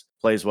 Offense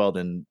plays well,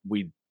 then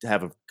we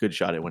have a good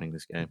shot at winning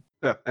this game.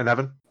 Yeah. And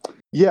Evan?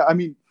 Yeah, I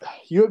mean,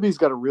 UAB's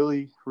got a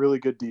really, really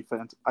good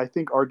defense. I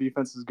think our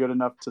defense is good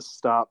enough to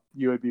stop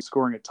UAB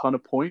scoring a ton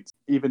of points.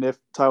 Even if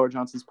Tyler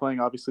Johnson's playing,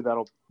 obviously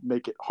that'll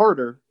make it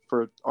harder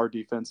for our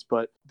defense,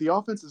 but the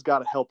offense has got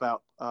to help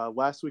out.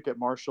 Last week at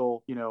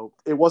Marshall,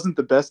 it wasn't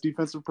the best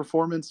defensive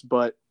performance,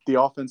 but the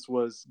offense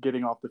was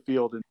getting off the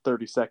field in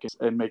 30 seconds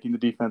and making the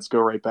defense go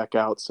right back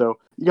out. So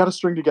you got to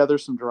string together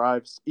some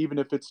drives, even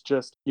if it's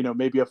just,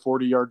 maybe a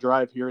 40-yard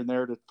drive here and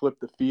there to flip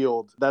the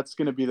field. That's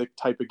going to be the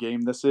type of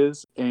game this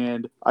is.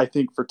 And I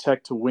think for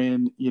Tech to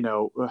win, we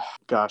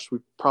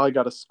probably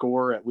got to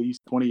score at least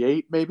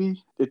 28,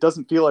 maybe. It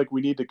doesn't feel like we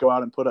need to go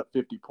out and put up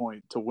 50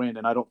 points to win,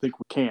 and I don't think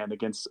we can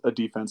against a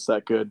defense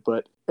that good.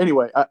 But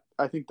anyway,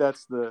 I think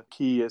that's the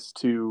key, is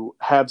to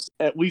have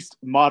at least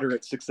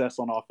moderate success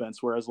on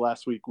offense, whereas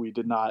last week we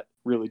did not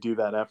really do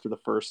that after the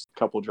first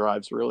couple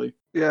drives, really.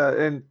 Yeah,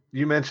 and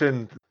you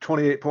mentioned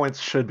 28 points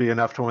should be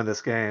enough to win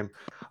this game,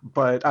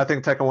 but I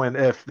think Tech will win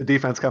if the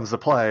defense comes to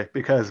play,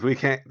 because we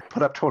can't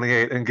put up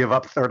 28 and give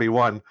up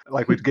 31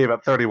 like we gave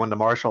up 31 to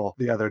Marshall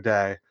the other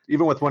day.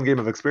 Even with one game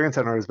of experience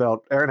under his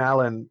belt, Aaron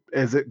Allen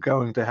isn't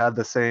going to have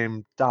the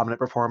same dominant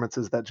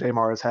performances that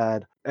Jamar has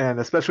had. And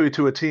especially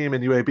to a team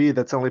in UAB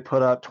that's only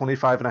put up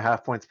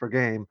 25.5 points per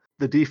game,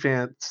 the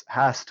defense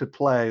has to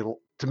play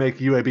to make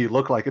UAB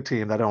look like a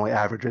team that only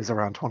averages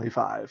around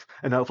 25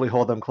 and hopefully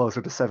hold them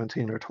closer to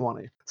 17 or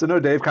 20. So no,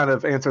 Dave kind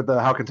of answered the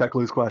how can Tech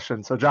lose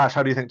question. So Josh,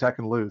 how do you think Tech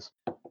can lose?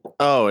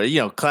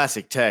 Oh,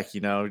 classic Tech,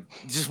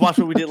 just watch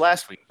what we did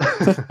last week.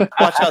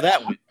 Watch how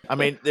that went. I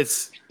mean,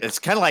 it's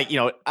kind of like,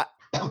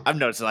 I've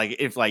noticed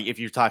if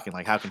you're talking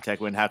like how can Tech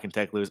win, how can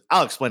Tech lose,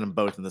 I'll explain them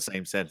both in the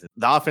same sentence.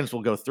 The offense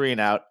will go 3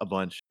 and out a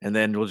bunch, and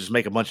then we'll just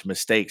make a bunch of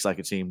mistakes like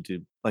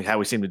how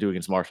we seem to do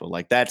against Marshall.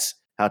 Like that's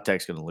how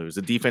Tech's going to lose.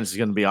 The defense is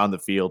going to be on the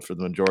field for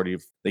the majority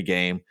of the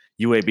game.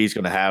 UAB is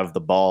going to have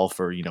the ball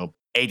for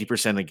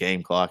 80% of the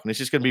game clock, and it's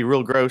just going to be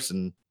real gross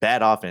and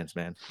bad offense,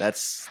 man.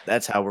 That's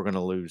how we're going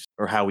to lose,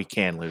 or how we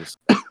can lose.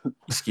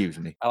 Excuse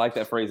me. I like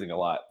that phrasing a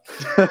lot.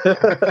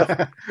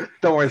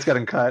 Don't worry, it's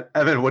getting cut.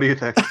 Evan, what do you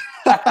think?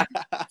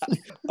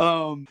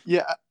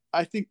 Yeah,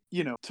 I think,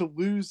 to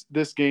lose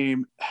this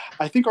game,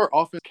 I think our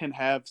offense can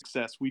have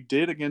success. We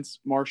did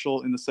against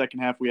Marshall in the second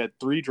half. We had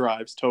 3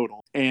 drives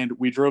total, and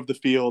we drove the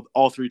field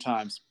all 3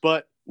 times.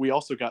 But we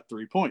also got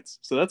 3 points.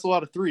 So that's a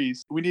lot of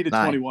threes. We needed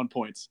 21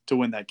 points to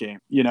win that game,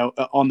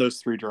 on those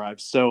 3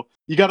 drives. So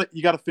you got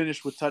to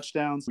finish with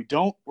touchdowns. We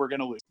don't, we're going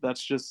to lose.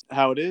 That's just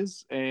how it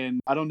is.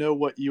 And I don't know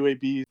what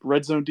UAB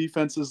red zone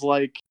defense is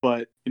like,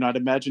 but, I'd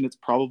imagine it's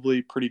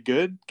probably pretty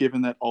good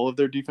given that all of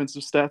their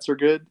defensive stats are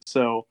good.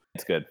 So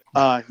it's good.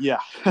 Yeah.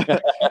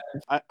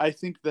 I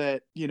think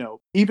that,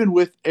 even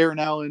with Aaron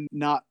Allen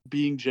not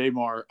being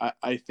Jamar,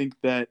 I think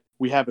that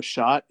we have a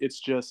shot. It's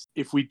just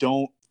if we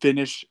don't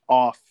finish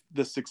off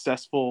the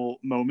successful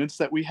moments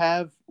that we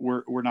have,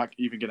 we're not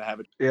even going to have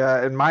it.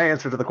 Yeah, and my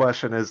answer to the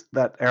question is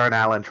that Aaron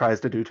Allen tries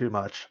to do too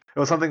much. It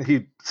was something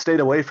he stayed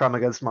away from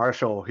against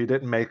Marshall. He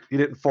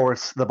didn't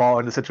force the ball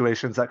into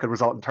situations that could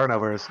result in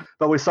turnovers.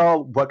 But we saw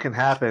what can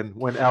happen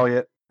when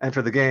Elliott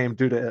entered the game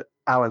due to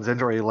Allen's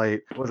injury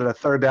late. Was it a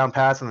 3rd down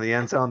pass in the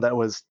end zone that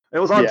was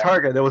on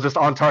target? It was just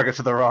on target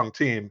to the wrong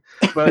team.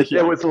 But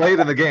It was late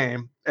in the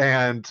game,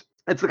 and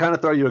it's the kind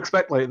of throw you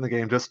expect late in the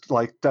game, just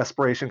like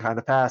desperation kind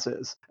of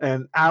passes.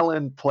 And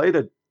Allen played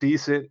a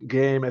decent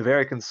game, a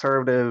very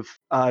conservative,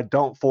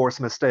 don't force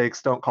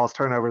mistakes, don't cause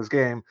turnovers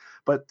game.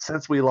 But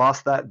since we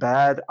lost that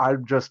bad,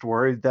 I'm just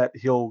worried that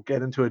he'll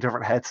get into a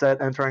different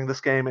headset entering this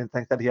game and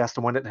think that he has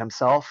to win it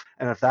himself.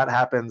 And if that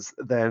happens,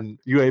 then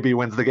UAB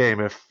wins the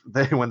game if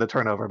they win the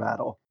turnover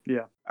battle.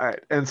 Yeah. All right.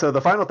 And so the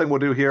final thing we'll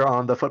do here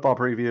on the football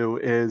preview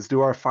is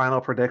do our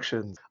final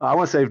predictions. I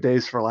want to save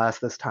Dave's for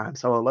last this time.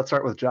 So let's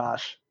start with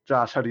Josh.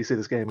 Josh, how do you see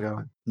this game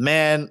going?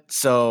 Man,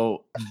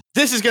 so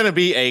this is going to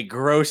be a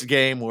gross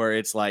game where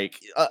it's like,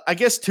 I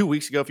guess 2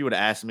 weeks ago, if you would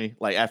have asked me,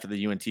 like after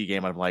the UNT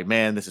game, I'm like,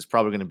 man, this is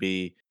probably going to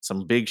be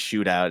some big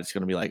shootout. It's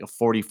going to be like a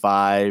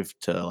 45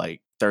 to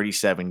like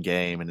 37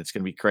 game, and it's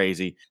going to be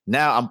crazy.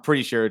 Now I'm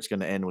pretty sure it's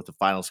going to end with a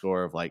final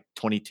score of like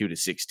 22 to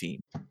 16.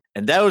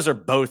 And those are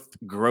both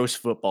gross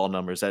football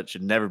numbers that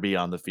should never be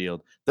on the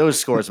field. Those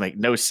scores make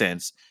no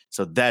sense.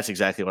 So that's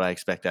exactly what I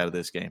expect out of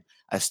this game.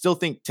 I still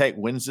think Tech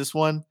wins this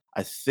one.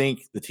 I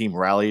think the team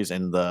rallies,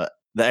 and the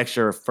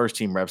extra first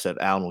team reps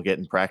that Allen will get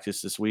in practice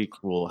this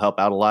week will help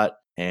out a lot.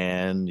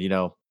 And,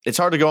 it's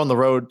hard to go on the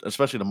road,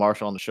 especially to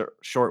Marshall on the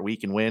short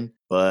week and win.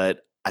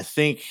 But I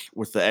think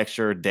with the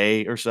extra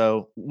day or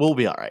so, we'll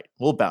be all right.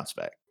 We'll bounce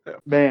back.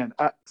 Man,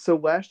 so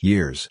last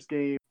year's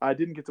game, I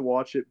didn't get to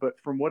watch it, but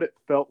from what it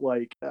felt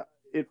like,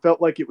 it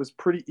felt like it was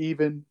pretty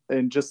even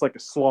and just like a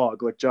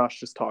slog, like Josh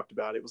just talked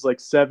about. It was like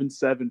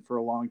 7-7 for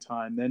a long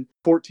time, then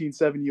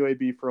 14-7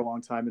 UAB for a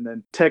long time, and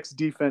then Tech's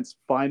defense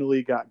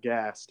finally got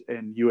gassed,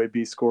 and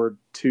UAB scored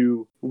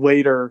 2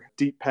 later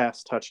deep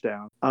pass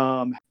touchdown.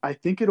 I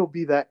think it'll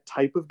be that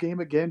type of game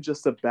again,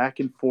 just a back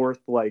and forth,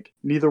 like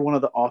neither one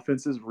of the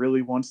offenses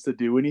really wants to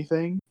do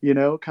anything,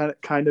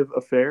 kind of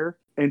affair.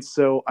 And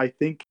so I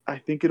think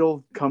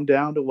it'll come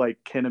down to like,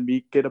 can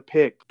Amik get a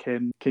pick?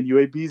 Can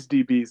UAB's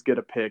DBs get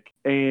a pick?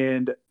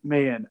 And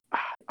man,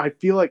 I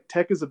feel like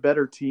Tech is a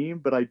better team,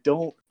 but I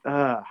don't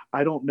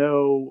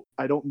know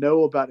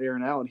about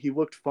Aaron Allen. He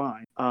looked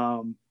fine,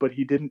 but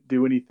he didn't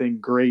do anything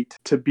great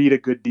to beat a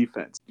good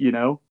defense.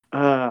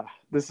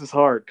 This is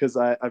hard because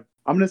I'm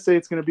gonna say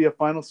it's gonna be a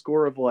final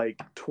score of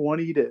like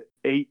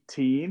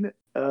 20-18.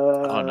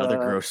 Another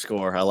gross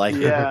score. I like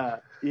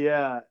it.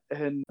 Yeah,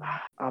 and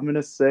I'm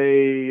gonna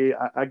say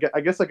I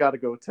guess I gotta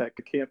go with Tech.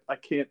 I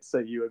can't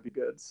say you would be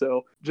good.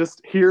 So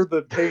just hear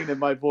the pain in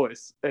my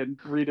voice and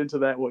read into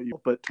that what you.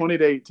 But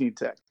 20-18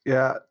 Tech.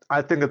 Yeah,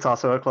 I think it's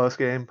also a close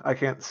game. I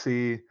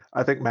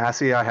think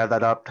Massey, I had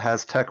that up,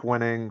 has Tech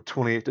winning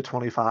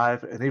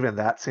 28-25, and even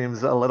that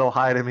seems a little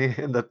high to me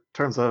in the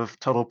terms of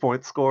total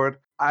points scored.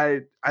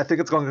 I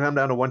think it's going to come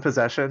down to one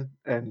possession,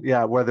 and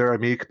yeah, whether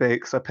Amik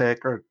makes a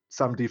pick or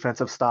some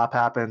defensive stop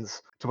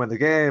happens to win the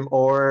game,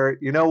 or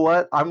you know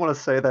what? I'm going to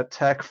say that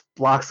Tech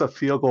blocks a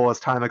field goal as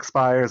time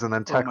expires, and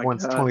then Tech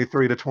wins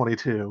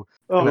 23-22.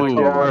 Oh my total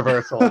God.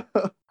 reversal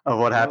of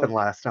what happened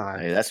last time.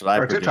 Hey, that's what I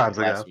Or 2 predicted times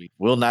last ago. week.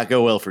 Will not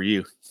go well for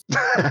you.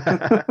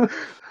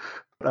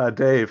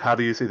 Dave, how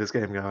do you see this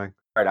game going?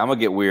 All right, I'm gonna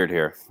get weird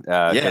here.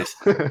 Yes.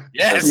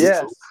 Yes.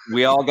 Yes.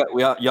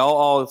 Y'all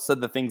all said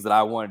the things that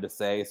I wanted to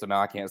say, so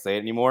now I can't say it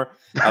anymore.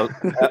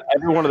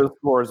 Every one of those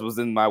scores was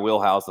in my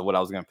wheelhouse of what I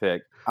was gonna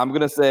pick. I'm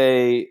gonna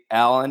say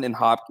Allen and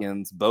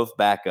Hopkins, both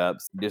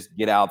backups, just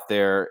get out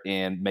there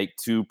and make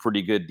 2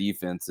 pretty good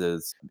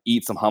defenses,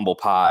 eat some humble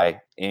pie,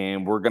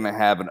 and we're gonna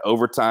have an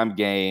overtime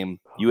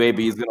game.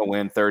 UAB is gonna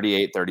win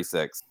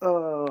 38-36.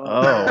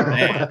 Oh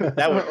man,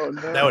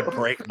 that would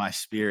break my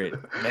spirit,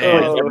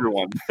 man.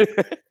 Everyone.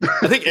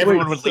 I think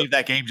everyone would leave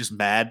that game just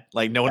mad.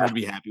 Like no one would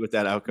be happy with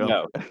that outcome.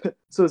 No.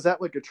 So is that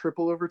like a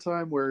triple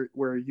overtime where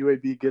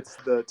UAB gets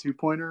the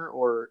 2-pointer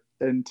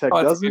and Tech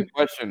That's a doesn't? good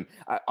question.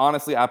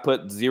 Honestly, I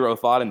put zero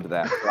thought into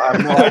that. So I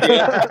have no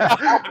idea. I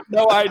have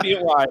no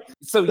idea why.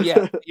 So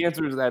yeah, the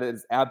answer to that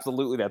is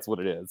absolutely that's what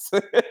it is.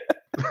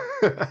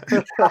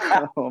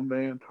 Oh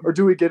man! Or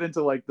do we get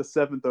into like the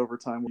 7th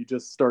overtime where you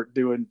just start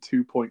doing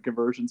 2-point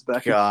conversions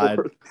back and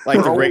forth?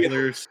 Like the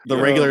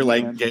regular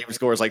like man. game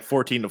score is like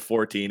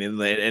 14-14, and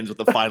then it ends with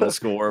the final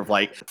score of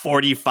like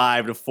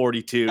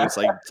 45-42. It's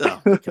like,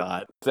 oh my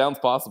God, Sounds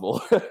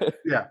possible.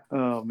 Yeah.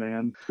 Oh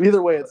man!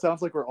 Either way, it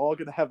sounds like we're all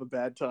gonna have a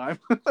bad time.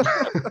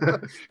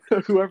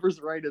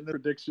 Whoever's right in the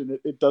prediction,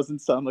 it doesn't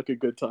sound like a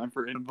good time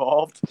for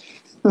involved.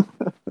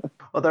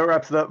 Well, that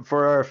wraps it up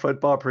for our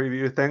football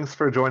preview. Thanks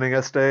for joining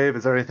us, Dave.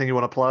 Is there anything you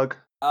want to plug?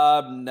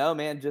 No,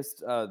 man.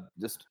 Just want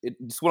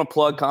to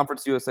plug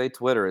Conference USA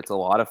Twitter. It's a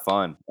lot of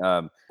fun.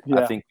 I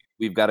think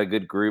we've got a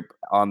good group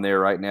on there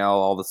right now.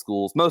 All the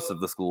schools, most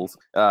of the schools,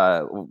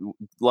 a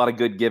lot of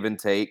good give and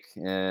take.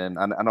 And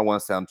I don't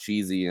want to sound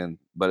cheesy,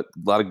 but a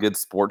lot of good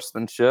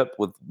sportsmanship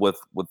with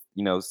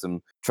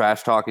some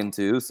trash talking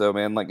too. So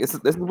man, like this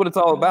is what it's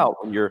all about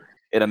when you're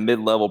at a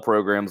mid-level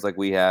programs like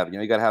we have.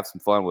 You got to have some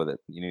fun with it.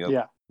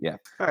 Yeah.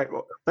 All right.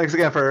 Well, thanks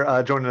again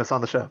for joining us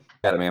on the show.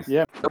 Got it, man.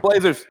 Yeah. The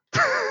Blazers.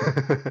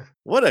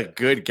 what a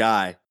good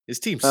guy. His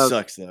team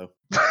sucks though.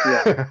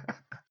 Yeah.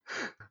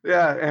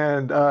 Yeah,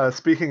 and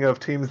speaking of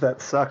teams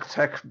that suck,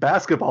 Tech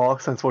basketball,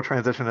 since we'll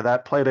transition to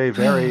that, played a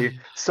very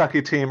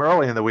sucky team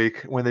early in the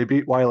week when they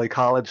beat Wiley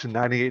College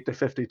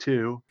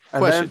 98-52.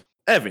 Question.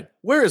 Evan,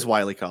 where is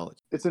Wiley College?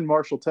 It's in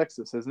Marshall,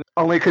 Texas, isn't it?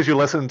 Only because you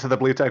listened to the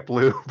Blue Tech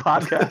Blue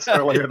podcast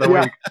earlier in the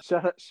week.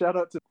 Shout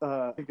out to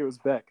I think it was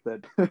Beck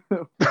that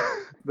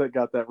that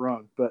got that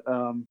wrong. But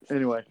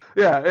anyway.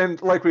 Yeah,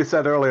 and like we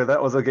said earlier,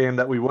 that was a game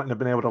that we wouldn't have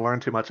been able to learn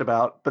too much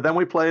about. But then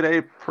we played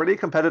a pretty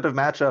competitive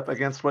matchup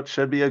against what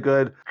should be a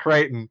good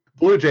Creighton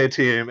Blue Jay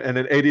team in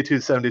an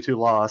 82-72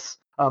 loss.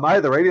 I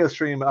had the radio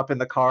stream up in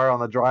the car on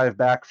the drive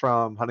back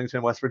from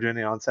Huntington, West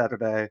Virginia on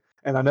Saturday.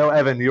 And I know,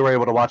 Evan, you were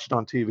able to watch it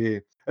on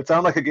TV. It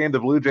sounded like a game the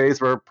Blue Jays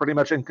were pretty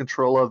much in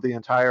control of the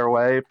entire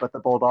way, but the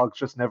Bulldogs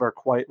just never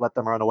quite let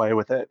them run away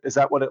with it. Is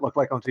that what it looked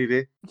like on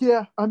TV?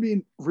 Yeah, I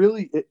mean,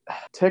 really,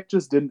 Tech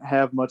just didn't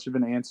have much of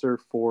an answer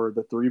for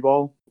the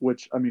 3-ball,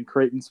 which, I mean,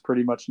 Creighton's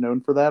pretty much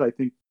known for that. I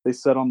think they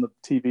said on the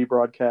TV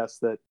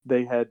broadcast that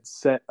they had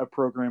set a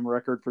program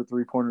record for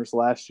 3-pointers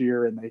last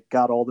year, and they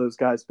got all those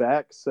guys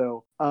back.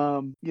 So,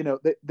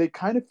 they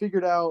kind of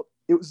figured out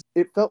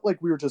it felt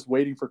like we were just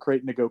waiting for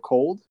Creighton to go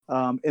cold.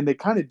 And they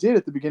kind of did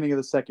at the beginning of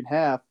the second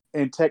half,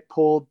 and Tech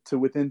pulled to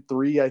within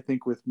 3, I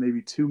think, with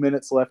maybe 2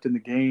 minutes left in the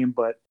game,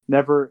 but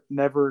never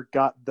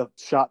got the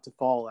shot to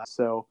fall at.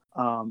 So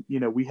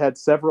We had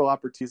several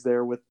opportunities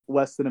there with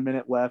less than a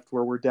minute left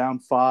where we're down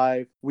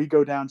 5. We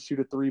go down, shoot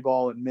a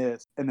 3-ball and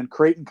miss. And then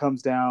Creighton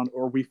comes down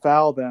or we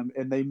foul them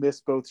and they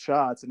miss both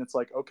shots. And it's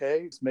like,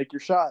 okay, just make your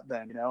shot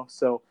then,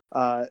 So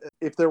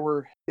if there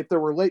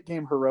were late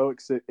game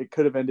heroics, it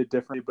could have ended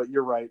differently. But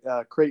you're right.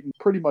 Creighton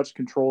pretty much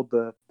controlled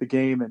the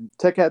game, and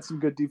Tech had some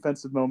good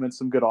defensive moments,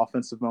 some good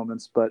offensive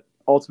moments, but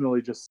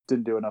ultimately just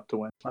didn't do enough to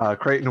win.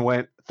 Creighton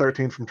went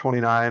 13 from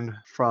 29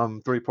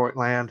 from 3-point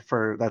land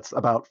that's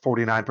about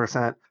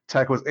 49%.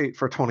 Tech was 8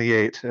 for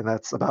 28, and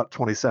that's about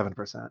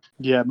 27%.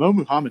 Yeah, Mo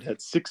Muhammad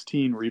had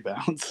 16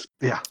 rebounds.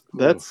 Yeah,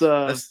 that's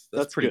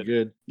pretty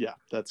good. Yeah,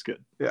 that's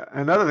good. Yeah,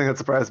 another thing that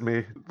surprised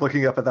me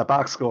looking up at that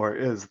box score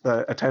is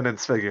the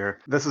attendance figure.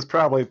 This is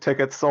probably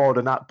tickets sold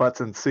and not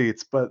butts and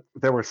seats, but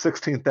there were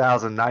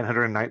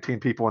 16,919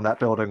 people in that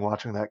building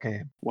watching that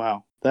game.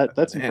 Wow,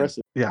 that's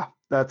impressive. Yeah,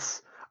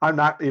 I'm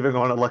not even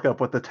going to look up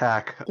what the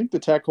TAC. I think the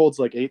TAC holds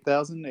like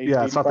 8,000.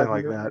 Yeah, something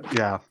like that.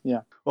 Yeah. Yeah.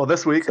 Well,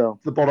 this week, the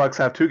Bulldogs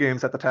have 2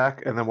 games at the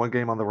TAC and then 1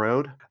 game on the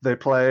road. They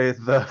play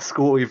the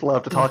school we've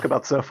loved to talk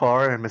about so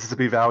far in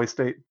Mississippi Valley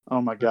State.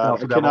 Oh, my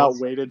God. I cannot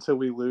wait until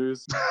we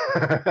lose.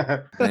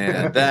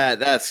 Man,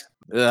 that's...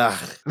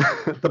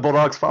 The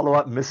Bulldogs follow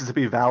up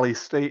Mississippi Valley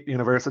State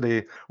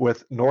University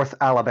with North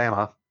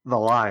Alabama, the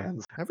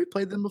Lions. Have we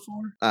played them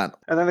before? And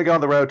then they go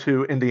on the road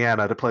to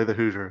Indiana to play the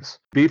Hoosiers.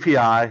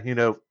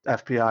 BPI,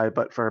 FPI,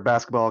 but for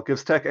basketball,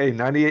 gives Tech a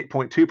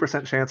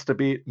 98.2% chance to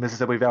beat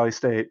Mississippi Valley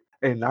State,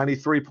 a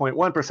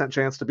 93.1%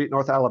 chance to beat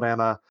North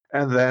Alabama,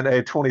 and then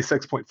a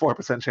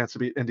 26.4% chance to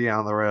beat Indiana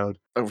on the road.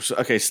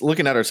 Okay, so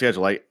looking at our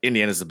schedule, like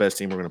Indiana's the best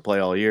team we're going to play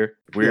all year.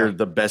 We're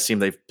the best team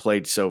they've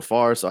played so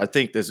far, so I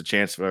think there's a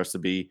chance for us to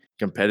be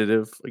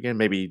competitive again.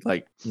 Maybe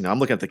I'm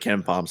looking at the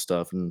KenPom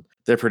stuff, and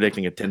they're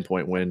predicting a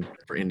 10-point win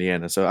for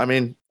Indiana. So I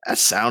mean, that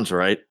sounds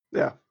right.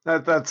 Yeah,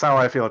 that's how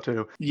I feel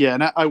too. Yeah,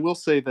 and I will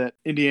say that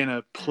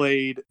Indiana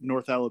played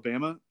North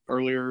Alabama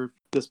earlier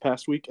this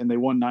past week, and they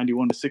won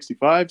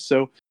 91-65.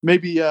 So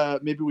maybe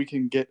we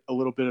can get a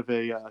little bit of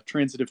a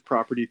transitive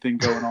property thing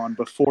going on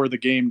before the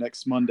game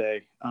next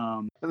Monday.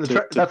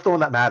 That's the one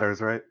that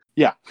matters, right?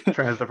 Yeah,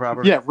 transitive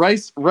property. Yeah,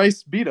 Rice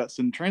beat us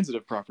in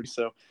transitive property.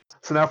 So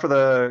now for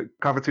the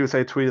Conference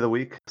USA tweet of the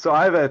week. So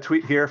I have a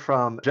tweet here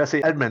from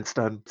Jesse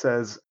Edmonston. It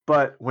says,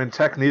 "But when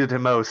Tech needed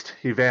him most,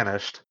 he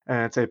vanished."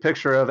 And it's a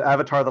picture of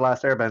Avatar: The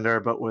Last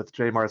Airbender, but with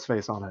J Mar's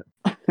face on it.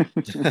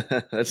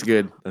 That's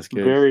good. That's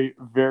good. Very,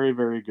 very,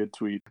 very good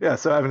tweet. Yeah,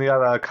 so Evan, you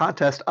got a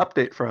contest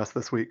update for us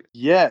this week.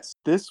 Yes,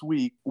 this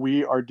week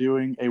we are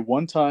doing a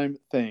one-time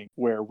thing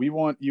where we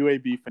want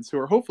UAB fans who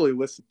are hopefully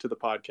listening to the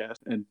podcast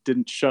and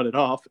didn't shut it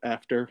off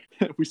after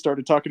we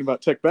started talking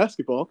about Tech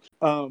basketball,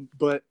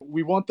 but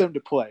we want them to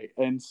play.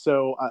 And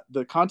so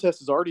the contest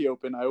is already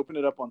open. I opened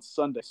it up on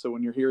Sunday, so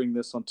when you're hearing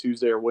this on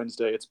Tuesday or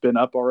Wednesday, it's been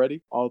up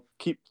already. I'll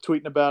keep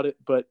tweeting about it,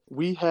 but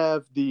we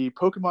have the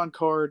Pokemon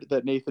card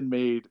that Nathan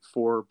made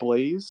for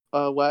Blaze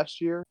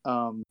last year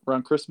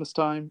around Christmas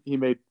time. He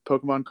made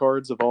Pokemon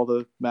cards of all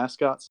the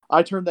mascots.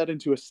 I turned that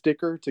into a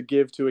sticker to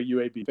give to a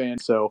UAB fan.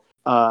 So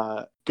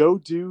go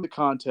do the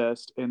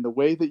contest, and the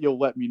way that you'll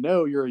let me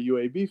know you're a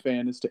UAB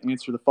fan is to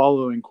answer the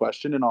following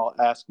question, and I'll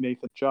ask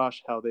Nathan and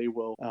Josh how they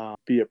will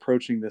be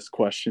approaching this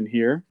question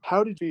here.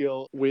 How did you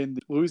feel when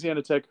the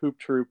Louisiana Tech Hoop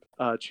Troop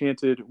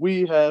chanted,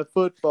 "We have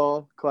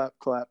football, clap,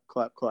 clap,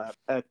 clap, clap,"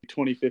 at the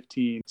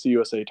 2015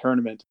 CUSA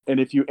tournament? And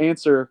if you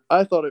answer,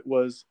 "I thought it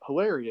was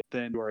hilarious,"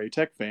 then you are a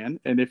Tech fan.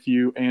 And if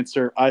you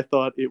answer, "I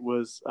thought it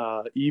was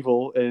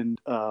evil and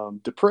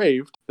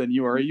depraved," then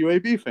you are a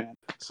UAB fan.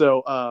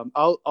 So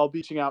I'll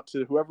be reaching out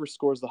to whoever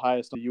scores the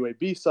highest on the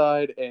UAB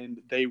side,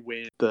 and they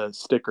win the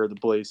sticker, the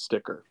Blaze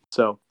sticker.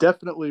 So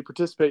definitely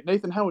participate.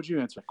 Nathan, how would you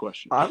answer that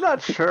question? I'm not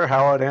sure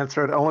how I'd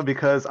answer it, only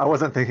because I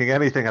wasn't thinking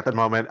anything at the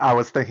moment. I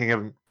was thinking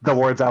of the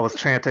words I was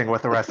chanting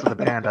with the rest of the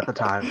band at the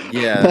time.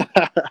 Yeah,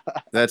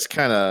 that's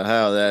kind of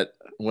how that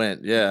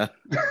went. Yeah.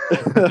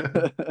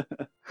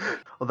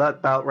 Well, that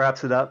about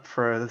wraps it up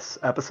for this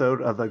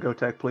episode of the Go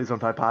Tech Please Don't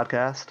Die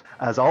podcast.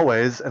 As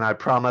always, and I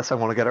promise I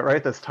want to get it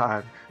right this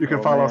time, you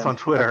can follow us on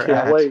Twitter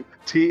at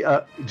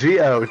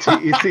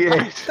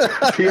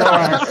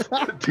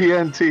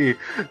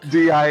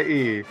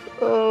GOTECHPLSTNTDIE.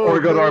 Or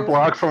go to our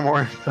blog for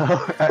more info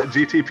at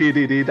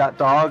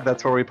gtpdd.dog.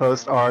 That's where we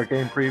post our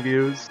game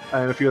previews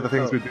and a few other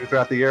things we do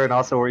throughout the year, and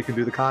also where you can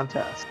do the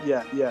contest.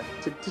 Yeah.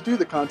 To do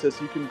the contest,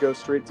 you can go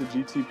straight to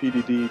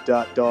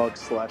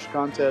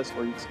gtpdd.dog/contest,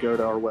 or you just go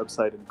to our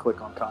website and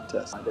click on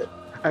contest. Find it.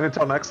 And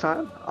until next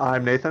time,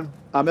 I'm Nathan.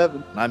 I'm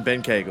Evan. I'm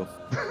Ben Cagle.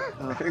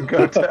 And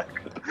Go Tech.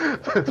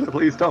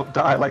 Please don't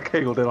die like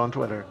Cagle did on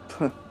Twitter.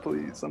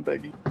 Please, I'm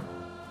begging.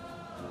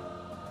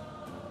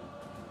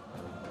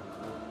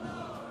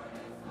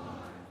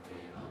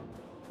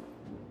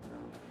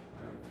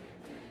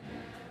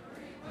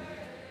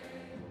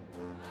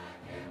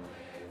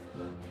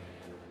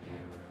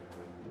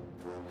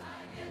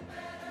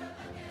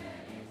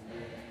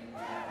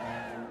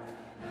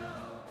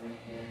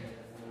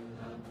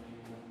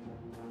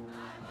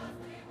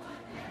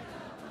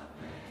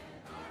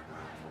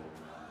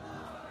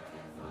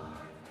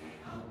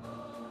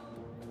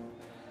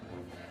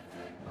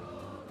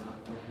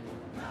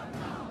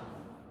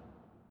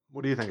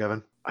 What do you think,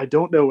 Evan? I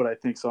don't know what I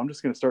think, so I'm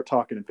just going to start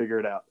talking and figure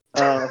it out.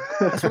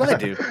 That's what I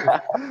do.